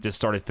said and like just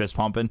started fist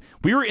pumping.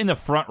 We were in the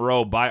front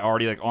row by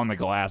Artie, like on the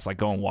glass, like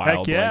going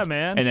wild. Heck yeah, like,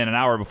 man. And then an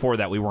hour before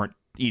that, we weren't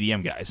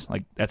EDM guys.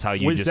 Like that's how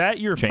you Was just that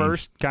your change.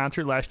 first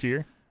concert last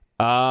year?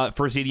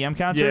 First EDM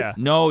concert? Yeah.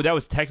 No, that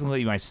was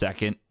technically my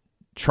second.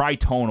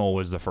 Tritonal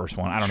was the first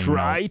one. I don't even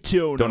know.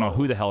 Tritonal. Don't know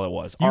who the hell it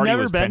was. You've Artie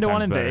never was been 10 to one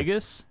times in better.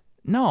 Vegas?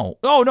 No.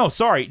 Oh no,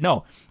 sorry.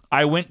 No.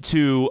 I went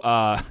to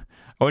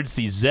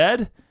see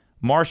Zed,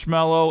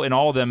 Marshmello, and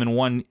all of them in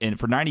one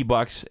for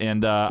 $90,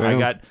 and I Damn.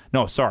 got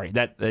no. Sorry,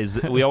 that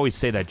is we always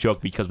say that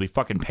joke because we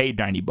fucking paid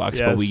 $90, but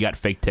Yes. we got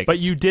fake tickets.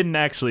 But you didn't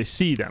actually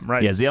see them,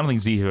 right? yeah, Z, I don't think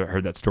Z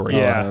heard that story.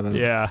 Yeah. then-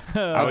 Yeah. I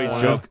always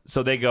That's joke.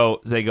 So they go,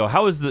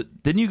 how was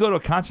didn't you go to a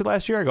concert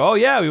last year? I go, oh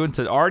yeah, we went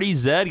to Artie,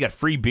 Zed, got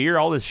free beer,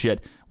 all this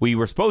shit. We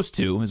were supposed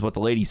to, is what the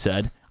lady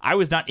said. I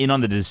was not in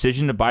on the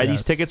decision to buy these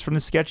Yes. tickets from the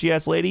sketchy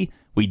ass lady.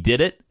 We did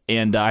it,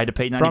 and I had to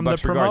pay $90 From the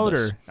regardless.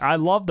 promoter. I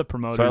love the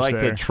promoter. So I like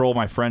there. to troll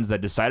my friends that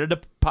decided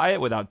to buy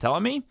it without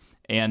telling me,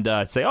 and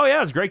say, oh yeah,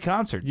 it was a great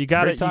concert. You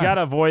got Great to time.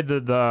 avoid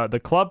the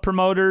club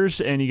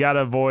promoters and you got to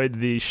avoid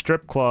the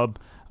strip club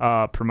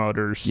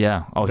promoters.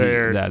 Yeah. Oh,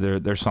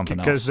 there's something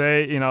Because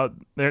else.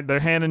 they're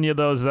handing you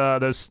those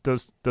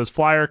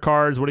flyer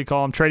cards. What do you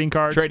call them? Trading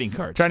cards. Trading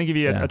cards. Trying to give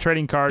you Yeah. a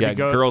trading card Yeah, to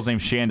go. girl's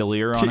named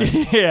Chandelier on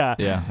it. yeah.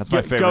 Yeah, that's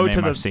my favorite go name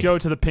to the I've seen. go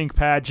to the pink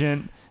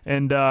pageant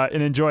and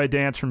enjoy a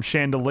dance from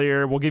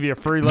Chandelier. We'll give you a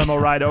free limo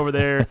ride over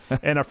there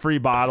and a free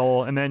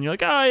bottle, and then you're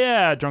like, oh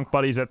yeah, drunk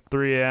buddies at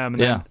 3 a.m.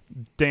 and Yeah.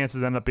 then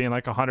dances end up being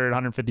like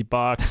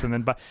 $150, and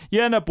then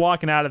you end up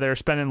walking out of there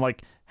spending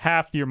like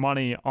half your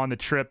money on the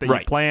trip that you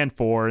Right. planned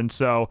for, and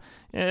so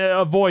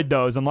avoid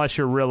those unless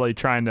you're really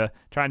trying to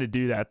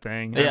do that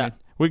thing. Yeah.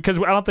 Because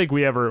I don't think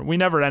we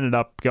never ended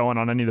up going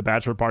on any of the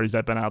bachelor parties that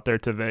have been out there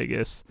to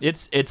Vegas.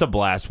 It's a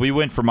blast. We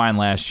went for mine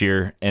last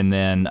year, and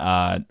then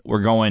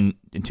we're going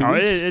in 2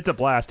 weeks. It's a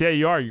blast. Yeah,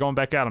 you are. You're going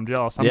back out. I'm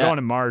jealous. I'm Yeah. going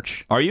in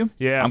March. Are you?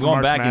 Yeah, I'm for going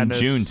March back Madness.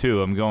 in June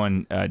too. I'm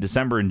going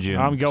December and June.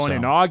 I'm going so.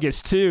 in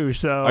August too.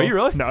 So Are you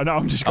really? No,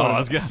 I'm just Oh, going. I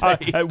was gonna say.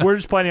 We're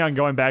just planning on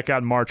going back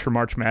out in March for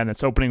March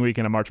Madness, opening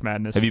weekend of March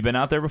Madness. Have you been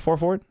out there before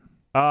for it?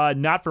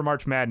 Not for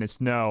March Madness.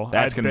 No,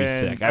 That's I've gonna be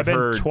been-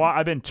 sick.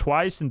 I've been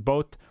twice in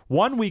both.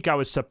 1 week I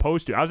was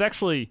supposed to. I was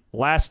actually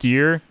last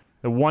year.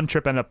 The one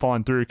trip ended up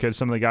falling through because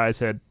some of the guys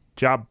had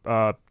job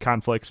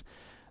conflicts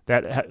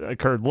that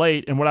occurred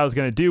late. And what I was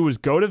going to do was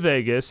go to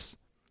Vegas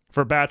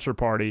for a bachelor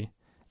party,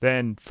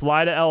 then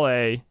fly to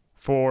LA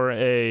for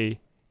a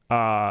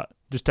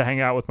just to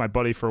hang out with my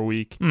buddy for a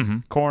week. Mm-hmm.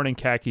 Corn and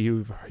Khaki,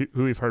 who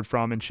we've heard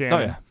from, and Shannon,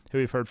 Oh, yeah. who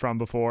we've heard from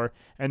before,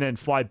 and then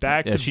fly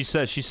back Yeah, to she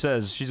says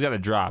she's got a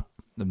drop,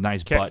 a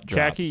nice butt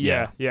drop. Khaki.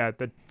 Yeah.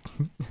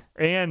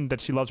 And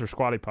that she loves her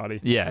squatty potty.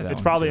 Yeah, that it's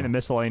one probably too. in a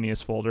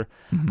miscellaneous folder.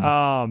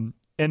 Mm-hmm.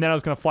 And then I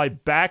was going to fly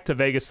back to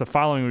Vegas the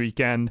following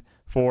weekend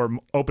for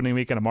opening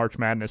weekend of March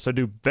Madness. So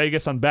do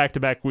Vegas on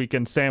back-to-back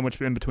weekends,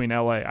 sandwiched in between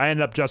LA. I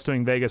ended up just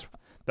doing Vegas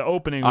the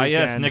opening weekend.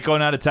 Yes, Nick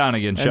going out of town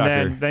again. and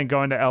Shocker. then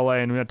going to LA,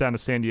 and we went down to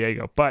San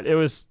Diego. But it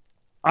was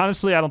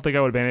honestly, I don't think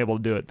I would have been able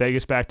to do it.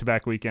 Vegas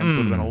back-to-back weekends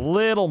would have been a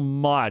little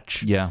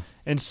much. Yeah.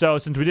 And so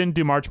since we didn't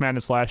do March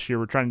Madness last year,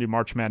 we're trying to do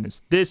March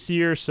Madness this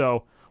year. So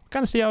we'll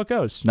kind of see how it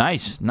goes.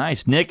 Nice.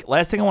 Nick,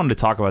 last thing I wanted to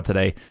talk about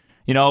today.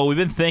 You know, we've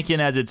been thinking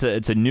as it's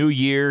a new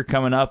year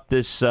coming up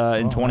this in I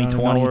don't know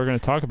 2020. what we're going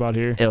to talk about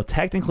here. It'll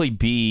technically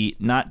be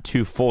not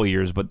 2 full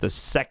years, but the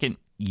second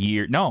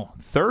year. No,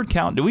 third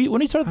count. When did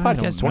we start the I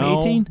podcast? don't know.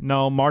 2018?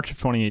 No, March of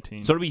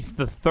 2018. So it'll be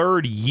the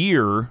third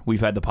year we've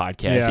had the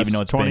podcast, Yes, even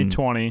though it's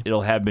 2020.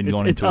 it'll have been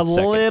going it's into a its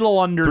second. little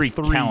under 3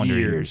 3 calendar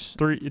years.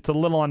 It's a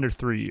little under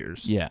 3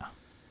 years.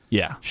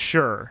 Yeah.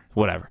 Sure.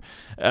 Whatever.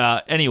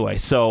 Anyway,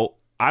 so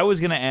I was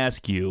going to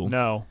ask you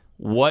No.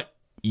 what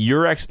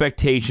your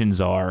expectations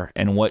are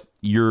and what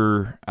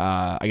your,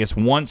 I guess,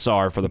 wants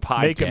are for the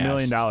podcast. Make $1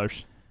 million.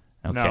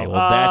 Okay,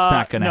 well, that's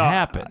not going to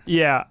happen.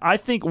 Yeah, I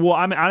think, well,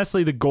 I mean,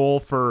 honestly, the goal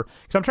because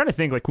I'm trying to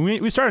think, like,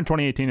 when we started in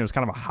 2018, it was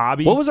kind of a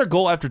hobby. What was our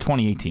goal after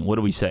 2018? What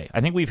did we say?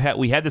 I think we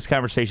had this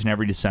conversation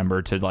every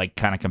December to, like,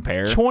 kind of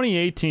compare.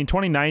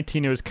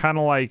 2019, it was kind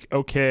of like,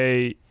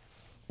 okay,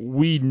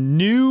 we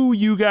knew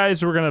you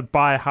guys were going to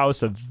buy a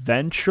house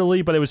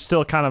eventually, but it was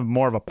still kind of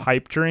more of a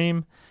pipe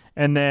dream.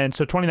 And then,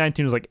 so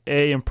 2019 was like,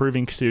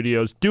 improving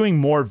studios. Doing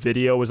more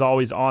video was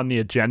always on the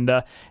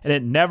agenda, and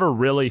it never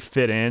really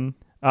fit in.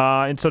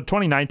 And so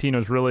 2019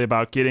 was really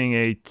about getting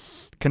a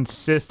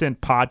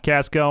consistent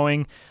podcast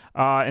going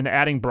and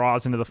adding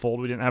bras into the fold.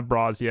 We didn't have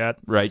bras yet.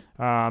 Right.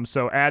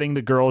 So adding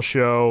the girls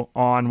show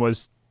on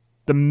was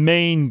the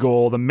main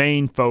goal, the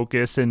main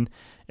focus, and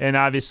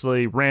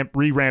obviously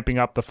re-ramping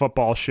up the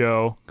football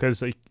show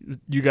because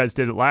you guys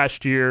did it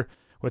last year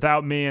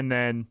without me, and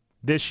then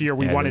this year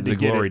we wanted to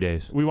get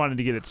we wanted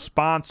to get it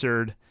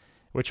sponsored,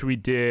 which we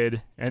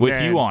did. And with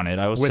you on it,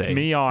 I will say. With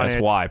me on it.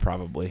 That's why,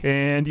 probably.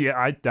 And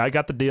yeah, I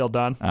got the deal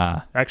done.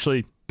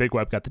 Actually, Big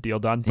Web got the deal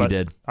done. But he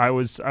did. I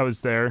was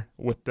there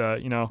with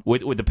the,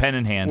 with the pen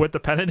in hand. With the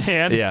pen in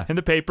hand. Yeah. And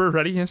the paper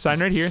ready. Sign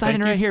right here.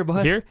 Sign right here,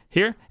 bud.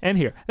 Here, and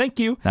here. Thank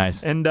you.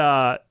 Nice. And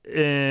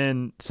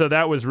so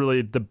that was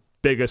really the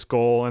biggest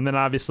goal. And then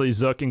obviously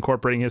Zook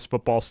incorporating his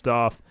football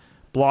stuff,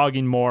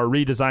 blogging more,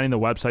 redesigning the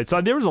website. So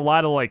there was a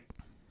lot of like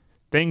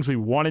things we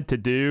wanted to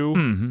do.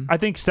 Mm-hmm. I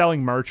think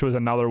selling merch was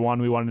another one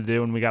we wanted to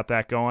do, and we got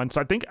that going. So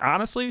I think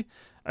honestly,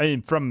 I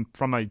mean, from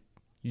a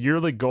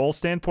yearly goal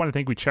standpoint, I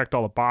think we checked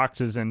all the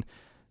boxes, and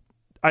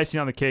icing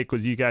on the cake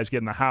was you guys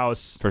getting the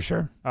house for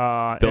sure,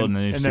 building a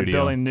new studio, and then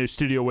building a new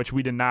studio, which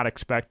we did not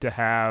expect to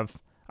have.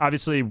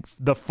 Obviously,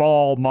 the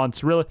fall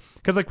months really,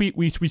 because like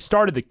we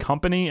started the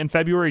company in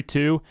February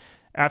too.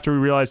 After we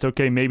realized,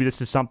 okay, maybe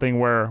this is something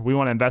where we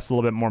want to invest a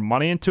little bit more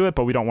money into it,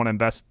 but we don't want to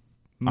invest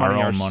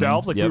money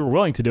ourselves. Like we were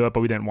willing to do it, but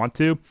we didn't want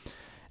to.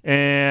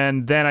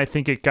 And then I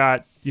think it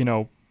got,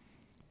 through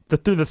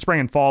the spring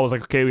and fall was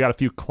like, okay, we got a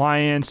few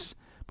clients,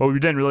 but we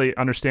didn't really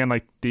understand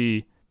like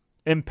the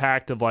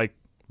impact of like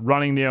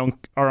running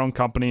our own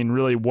company and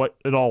really what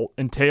it all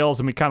entails.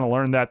 And we kind of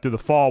learned that through the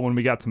fall when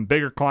we got some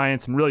bigger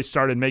clients and really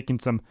started making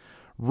some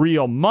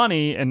real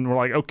money. And we're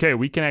like, okay,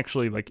 we can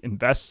actually like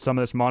invest some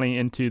of this money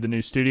into the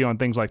new studio and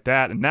things like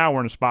that. And now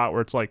we're in a spot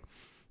where it's like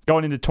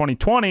going into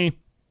 2020,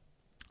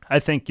 I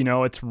think,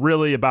 it's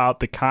really about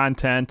the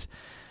content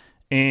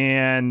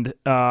and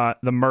the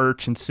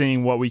merch and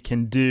seeing what we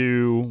can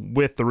do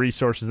with the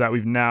resources that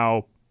we've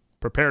now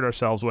prepared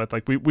ourselves with.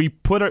 Like we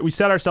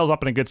set ourselves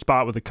up in a good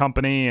spot with the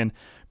company and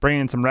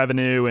bringing in some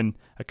revenue and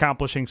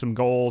accomplishing some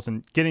goals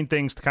and getting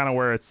things to kind of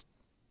where it's,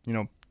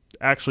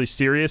 actually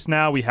serious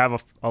now. We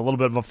have a little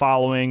bit of a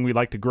following. We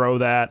like to grow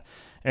that.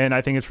 And I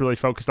think it's really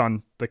focused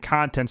on the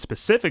content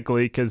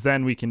specifically because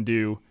then we can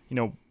do,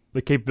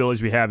 the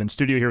capabilities we have in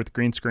studio here with the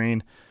green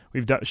screen.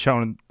 We've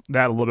shown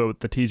that a little bit with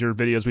the teaser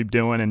videos we've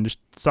doing and just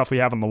stuff we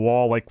have on the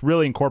wall, like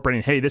really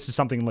incorporating, hey, this is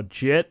something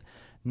legit.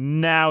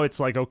 Now it's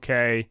like,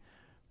 okay,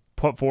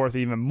 put forth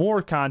even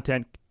more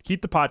content,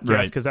 keep the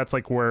podcast because that's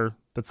like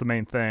that's the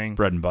main thing.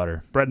 Bread and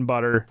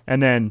butter.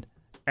 And then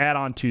add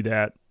on to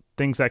that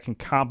things that can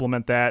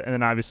complement that, and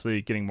then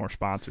obviously getting more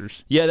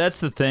sponsors. Yeah, that's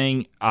the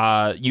thing.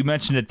 You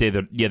mentioned it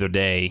the other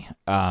day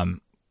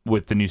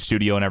with the new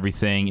studio and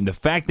everything, and the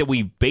fact that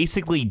we've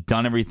basically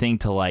done everything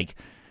to like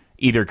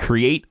either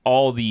create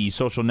all the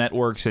social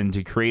networks and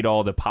to create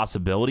all the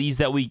possibilities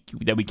that we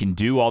can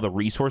do, all the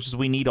resources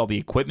we need, all the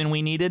equipment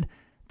we needed.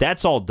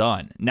 That's all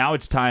done. Now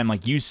it's time,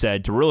 like you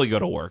said, to really go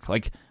to work.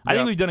 Like I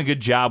think we've done a good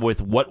job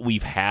with what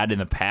we've had in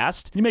the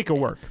past. You make it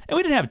work. And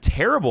we didn't have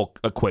terrible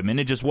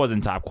equipment. It just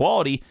wasn't top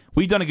quality.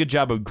 We've done a good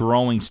job of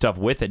growing stuff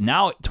with it.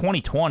 Now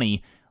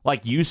 2020,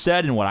 like you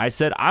said and what I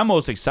said, I'm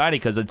most excited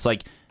because it's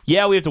like,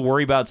 yeah, we have to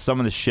worry about some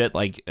of the shit.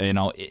 Like,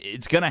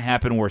 it's going to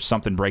happen where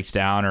something breaks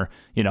down or,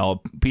 a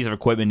piece of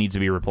equipment needs to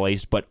be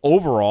replaced. But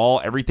overall,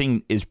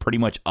 everything is pretty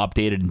much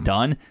updated and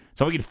done.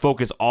 So we can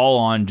focus all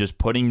on just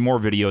putting more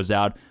videos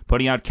out,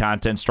 putting out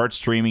content, start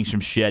streaming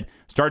some shit,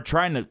 start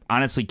trying to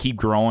honestly keep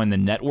growing the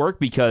network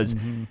because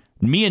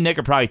me and Nick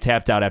are probably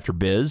tapped out after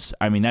Biz.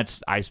 I mean,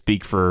 I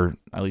speak for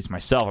at least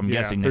myself. I'm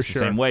guessing Nick's the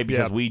same way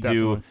because we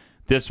do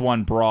this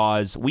one,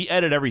 bras. We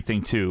edit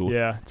everything too.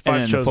 Yeah, it's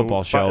 5 shows.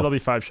 Football show. It'll be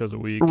 5 shows a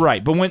week.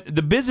 Right, but when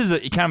the Biz is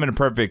kind of in a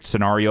perfect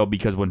scenario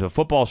because when the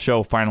football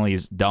show finally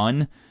is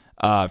done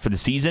for the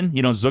season,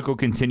 Zook will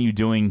continue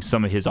doing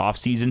some of his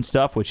off-season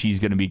stuff, which he's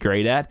going to be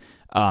great at.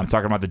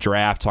 Talking about the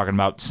draft, talking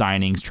about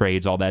signings,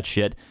 trades, all that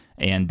shit.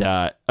 And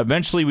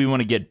eventually we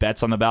want to get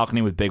Bets on the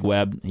Balcony with Big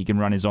Web. He can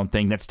run his own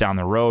thing. That's down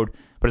the road.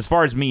 But as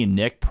far as me and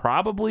Nick,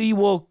 probably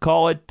we'll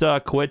call it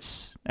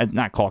quits.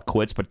 Not call it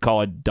quits, but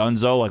call it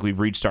donezo. Like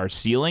we've reached our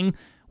ceiling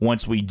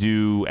once we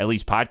do, at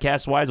least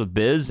podcast-wise, with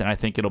Biz. And I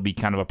think it'll be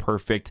kind of a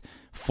perfect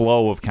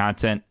flow of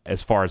content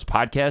as far as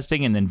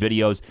podcasting and then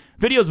videos.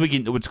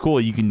 What's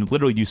cool, you can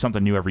literally do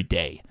something new every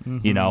day,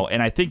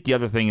 And I think the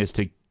other thing is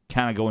to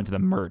kind of go into the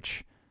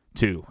merch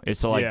too.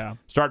 It's to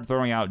start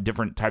throwing out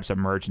different types of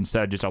merch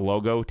instead of just a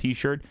logo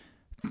t-shirt.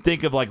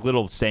 Think of like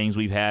little sayings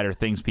we've had or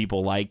things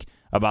people like.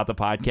 about the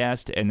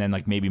podcast, and then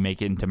like maybe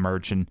make it into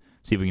merch and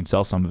see if we can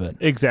sell some of it.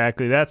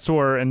 Exactly. That's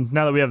where, and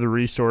now that we have the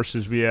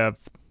resources, we have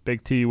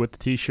Big T with the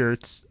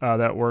T-shirts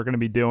that we're going to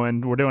be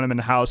doing. We're doing them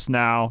in-house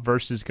now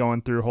versus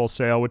going through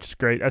wholesale, which is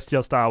great.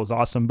 STL style was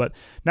awesome, but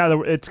now that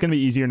it's going to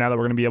be easier now that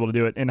we're going to be able to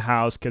do it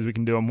in-house because we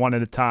can do them one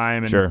at a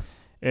time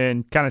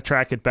and kind of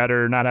track it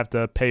better, not have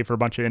to pay for a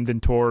bunch of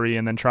inventory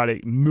and then try to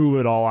move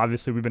it all.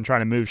 Obviously, we've been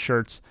trying to move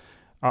shirts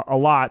a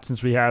lot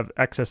since we have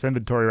excess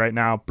inventory right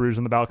now,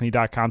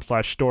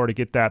 bruisonthebalcony.com/store to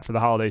get that for the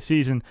holiday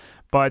season.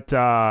 But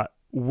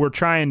we're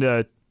trying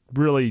to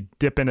really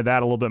dip into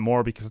that a little bit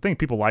more because I think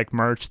people like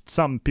merch.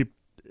 Some people,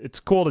 it's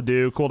cool to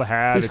do, cool to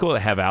have. It's cool to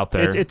have out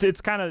there.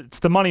 It's kind of, it's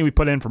the money we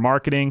put in for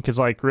marketing because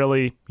like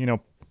really,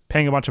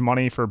 paying a bunch of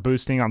money for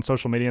boosting on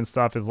social media and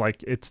stuff is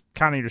like, it's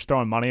kind of just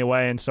throwing money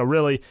away. And so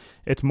really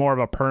it's more of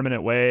a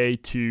permanent way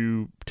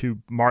to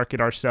market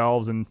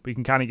ourselves, and we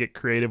can kind of get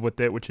creative with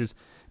it, which is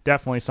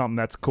definitely something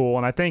that's cool.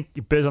 And I think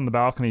Biz on the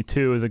Balcony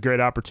too is a great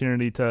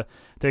opportunity to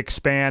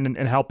expand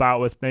and help out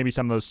with maybe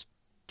some of those,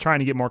 trying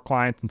to get more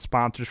clients and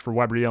sponsors for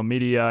Weber Yale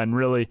Media and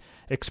really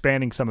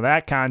expanding some of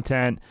that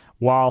content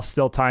while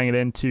still tying it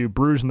into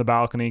Brews on the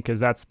Balcony because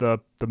that's the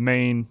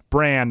main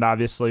brand.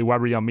 Obviously,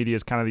 Weber Yale Media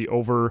is kind of the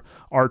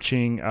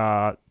overarching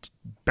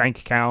bank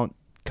account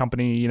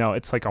company.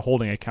 It's like a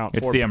holding account.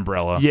 It's the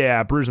umbrella.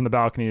 Yeah, Brews on the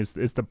Balcony is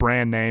the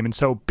brand name. And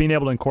so being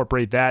able to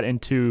incorporate that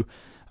into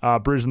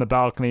Brews on the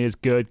Balcony is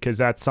good because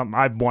that's something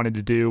I've wanted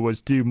to do,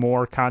 was do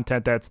more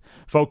content that's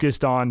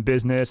focused on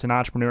business and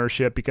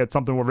entrepreneurship because it's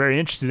something we're very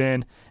interested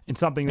in and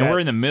something that we're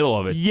in the middle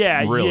of it.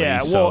 Yeah, really. Yeah,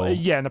 so. Well,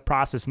 yeah, in the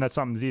process, and that's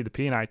something Z the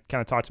P and I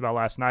kind of talked about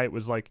last night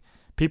was like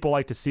people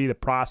like to see the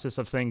process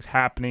of things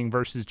happening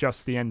versus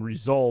just the end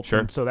result. Sure.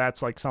 And so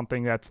that's like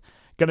something that's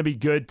going to be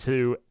good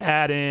to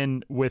add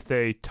in with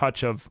a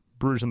touch of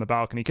Brews on the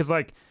Balcony because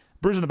like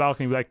Brews on the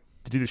Balcony, we like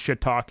to do the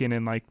shit talking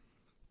and like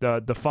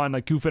the fun,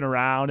 like goofing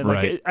around, and like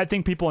right. I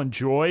think people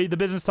enjoy the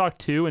business talk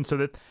too, and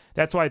so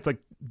that's why it's like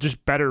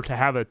just better to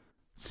have a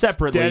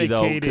separately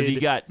though, because you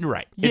got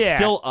right. It's Yeah.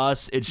 still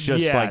us. It's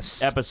just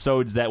Yes. like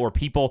episodes that where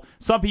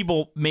some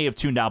people may have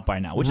tuned out by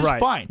now, which is Right.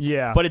 fine.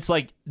 Yeah. but it's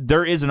like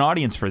there is an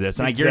audience for this,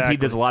 and I guarantee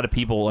there's a lot of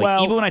people. Like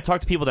Well- even when I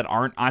talk to people that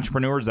aren't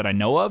entrepreneurs that I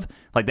know of,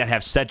 like that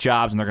have set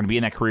jobs and they're going to be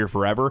in that career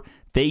forever,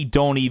 they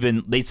don't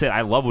even. They said,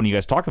 "I love when you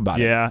guys talk about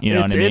Yeah, it." You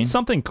know what I mean? It's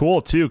something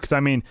cool too, because I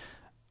mean,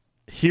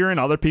 hearing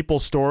other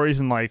people's stories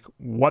and like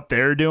what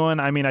they're doing.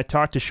 I mean, I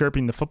talked to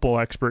Sherping, the football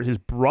expert. His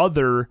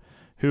brother,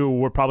 who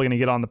we're probably going to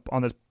get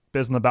on this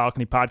Biz on the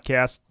Balcony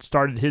podcast,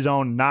 started his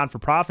own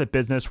non-for-profit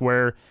business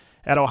where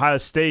at Ohio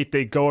State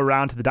they go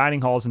around to the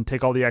dining halls and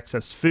take all the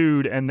excess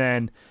food and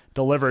then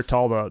deliver it to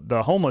all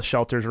the homeless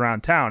shelters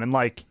around town. And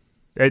like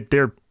they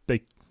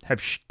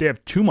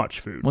have too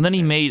much food. Well, then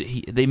they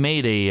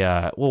made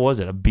a what was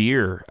it? A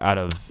beer out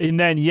of. And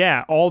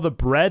then, all the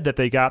bread that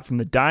they got from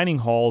the dining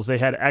halls, they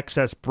had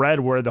excess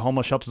bread where the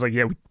homeless shelter's like,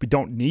 we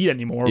don't need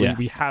anymore. Yeah.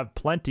 We have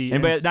plenty.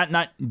 But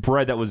not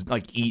bread that was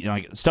like eaten,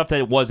 like stuff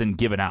that wasn't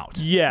given out.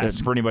 Yes.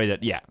 That's for anybody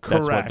that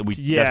Correct.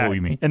 That's what we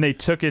mean. And they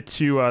took it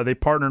to they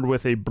partnered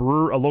with a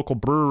local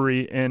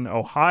brewery in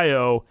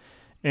Ohio,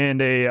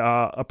 and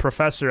a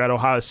professor at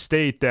Ohio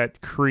State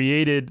that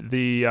created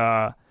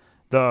the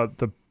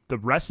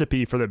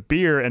recipe for the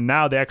beer, and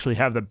now they actually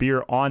have the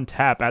beer on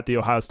tap at the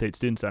Ohio State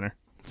Student Center.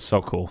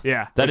 So cool.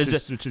 Yeah, which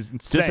is insane.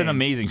 Just an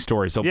amazing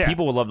story. So Yeah.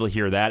 people would love to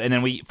hear that. And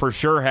then we for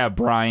sure have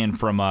Brian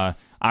from I'm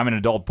an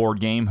Adult Board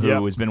Game, who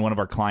Yep. has been one of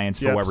our clients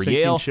for Yep, Weber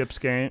Sinking Yale. Ships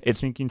game.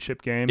 Sinking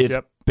Ship Games. It's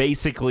Yep.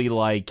 basically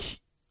like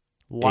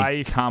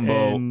Life a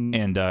combo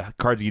and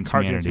Cards Against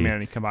Cards Humanity. Against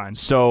Humanity combined.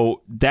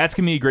 So that's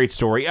gonna be a great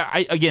story.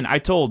 I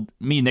told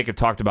me and Nick have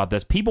talked about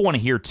this. People want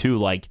to hear too,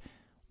 like,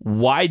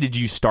 why did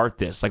you start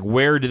this? Like,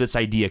 where did this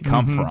idea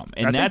come from?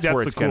 And I think that's where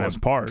that's it's the gonna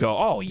coolest part. go.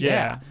 Oh yeah.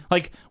 Yeah.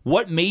 Like,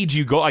 what made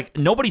you go? Like,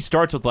 nobody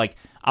starts with like,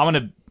 I want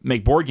to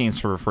make board games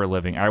for a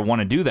living. I want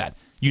to do that.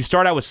 You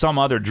start out with some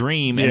other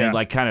dream, and Yeah. it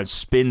like kind of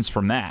spins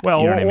from that.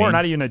 Well, you know what I mean? or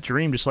not even a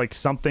dream, just like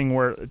something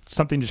where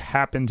something just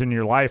happens in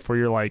your life where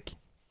you're like,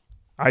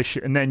 I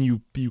should, and then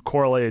you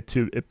correlate it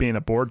to it being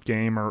a board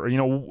game, or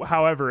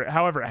however it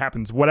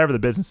happens, whatever the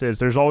business is.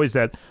 There's always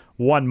that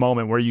one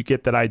moment where you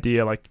get that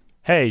idea, like,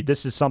 hey,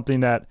 this is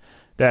something that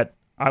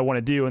I want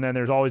to do, and then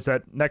there's always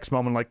that next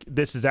moment, like,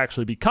 this is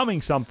actually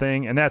becoming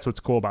something, and that's what's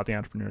cool about the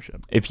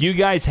entrepreneurship. If you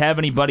guys have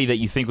anybody that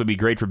you think would be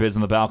great for Biz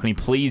on the Balcony,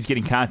 please get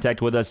in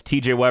contact with us.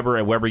 TJ Weber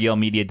at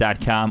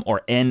WeberYaleMedia.com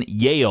or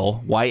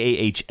NYahl,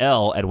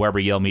 YAHL, at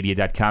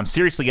WeberYaleMedia.com.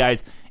 Seriously,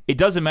 guys, it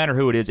doesn't matter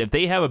who it is. If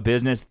they have a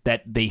business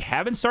that they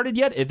haven't started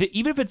yet,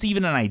 even if it's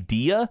even an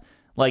idea,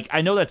 like,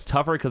 I know that's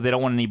tougher because they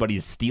don't want anybody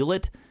to steal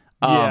it.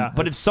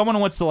 But if someone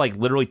wants to like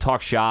literally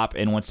talk shop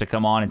and wants to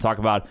come on and talk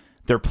about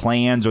their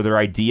plans or their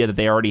idea that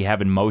they already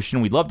have in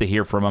motion, we'd love to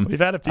hear from them. We've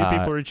had a few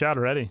people reach out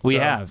already. We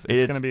so have.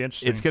 It's going to be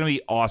interesting. It's going to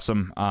be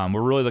awesome.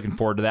 We're really looking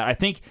forward to that. I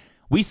think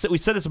we said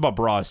this about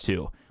bras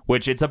too,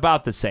 which it's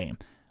about the same.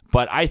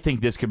 But I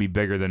think this could be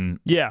bigger than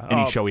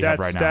any show we have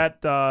right now.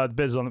 That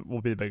Biz will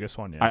be the biggest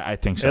one yet. I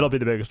think so. It'll be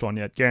the biggest one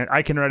yet.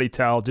 I can already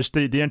tell just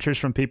the interest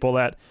from people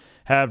that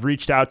have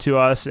reached out to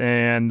us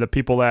and the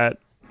people that,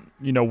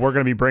 we're going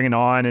to be bringing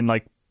on and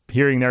like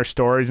hearing their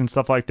stories and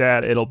stuff like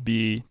that, that'll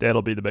be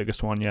the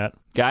biggest one yet.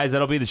 Guys,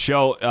 that'll be the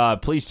show.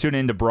 Please tune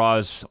in to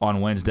Bras on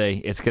Wednesday.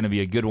 It's going to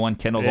be a good one.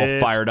 Kendall's all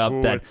fired up.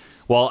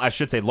 I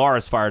should say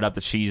Laura's fired up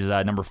that she's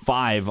number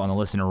 5 on the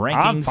listener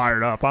rankings. I'm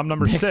fired up. I'm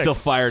number 6. Still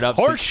fired up.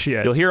 Horse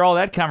shit. You'll hear all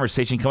that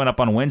conversation coming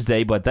up on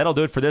Wednesday, but that'll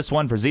do it for this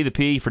one. For Z the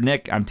P, for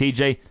Nick, I'm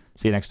TJ.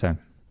 See you next time.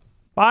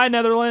 Bye,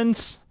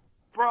 Netherlands.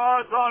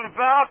 Bras on the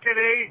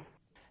balcony.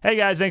 Hey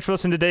guys, thanks for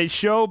listening to today's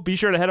show. Be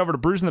sure to head over to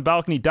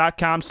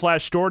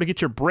bruisonthebalcony.com/store to get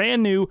your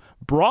brand new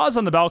Bras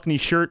on the Balcony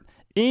shirt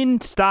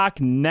in stock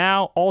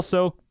now.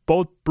 Also,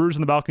 both Bruise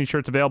on the Balcony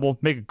shirts available.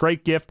 Make a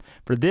great gift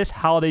for this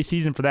holiday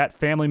season for that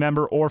family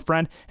member or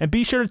friend. And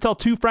be sure to tell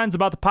 2 friends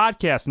about the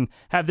podcast and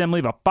have them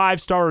leave a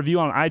 5-star review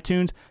on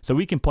iTunes so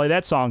we can play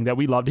that song that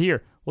we love to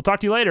hear. We'll talk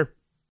to you later.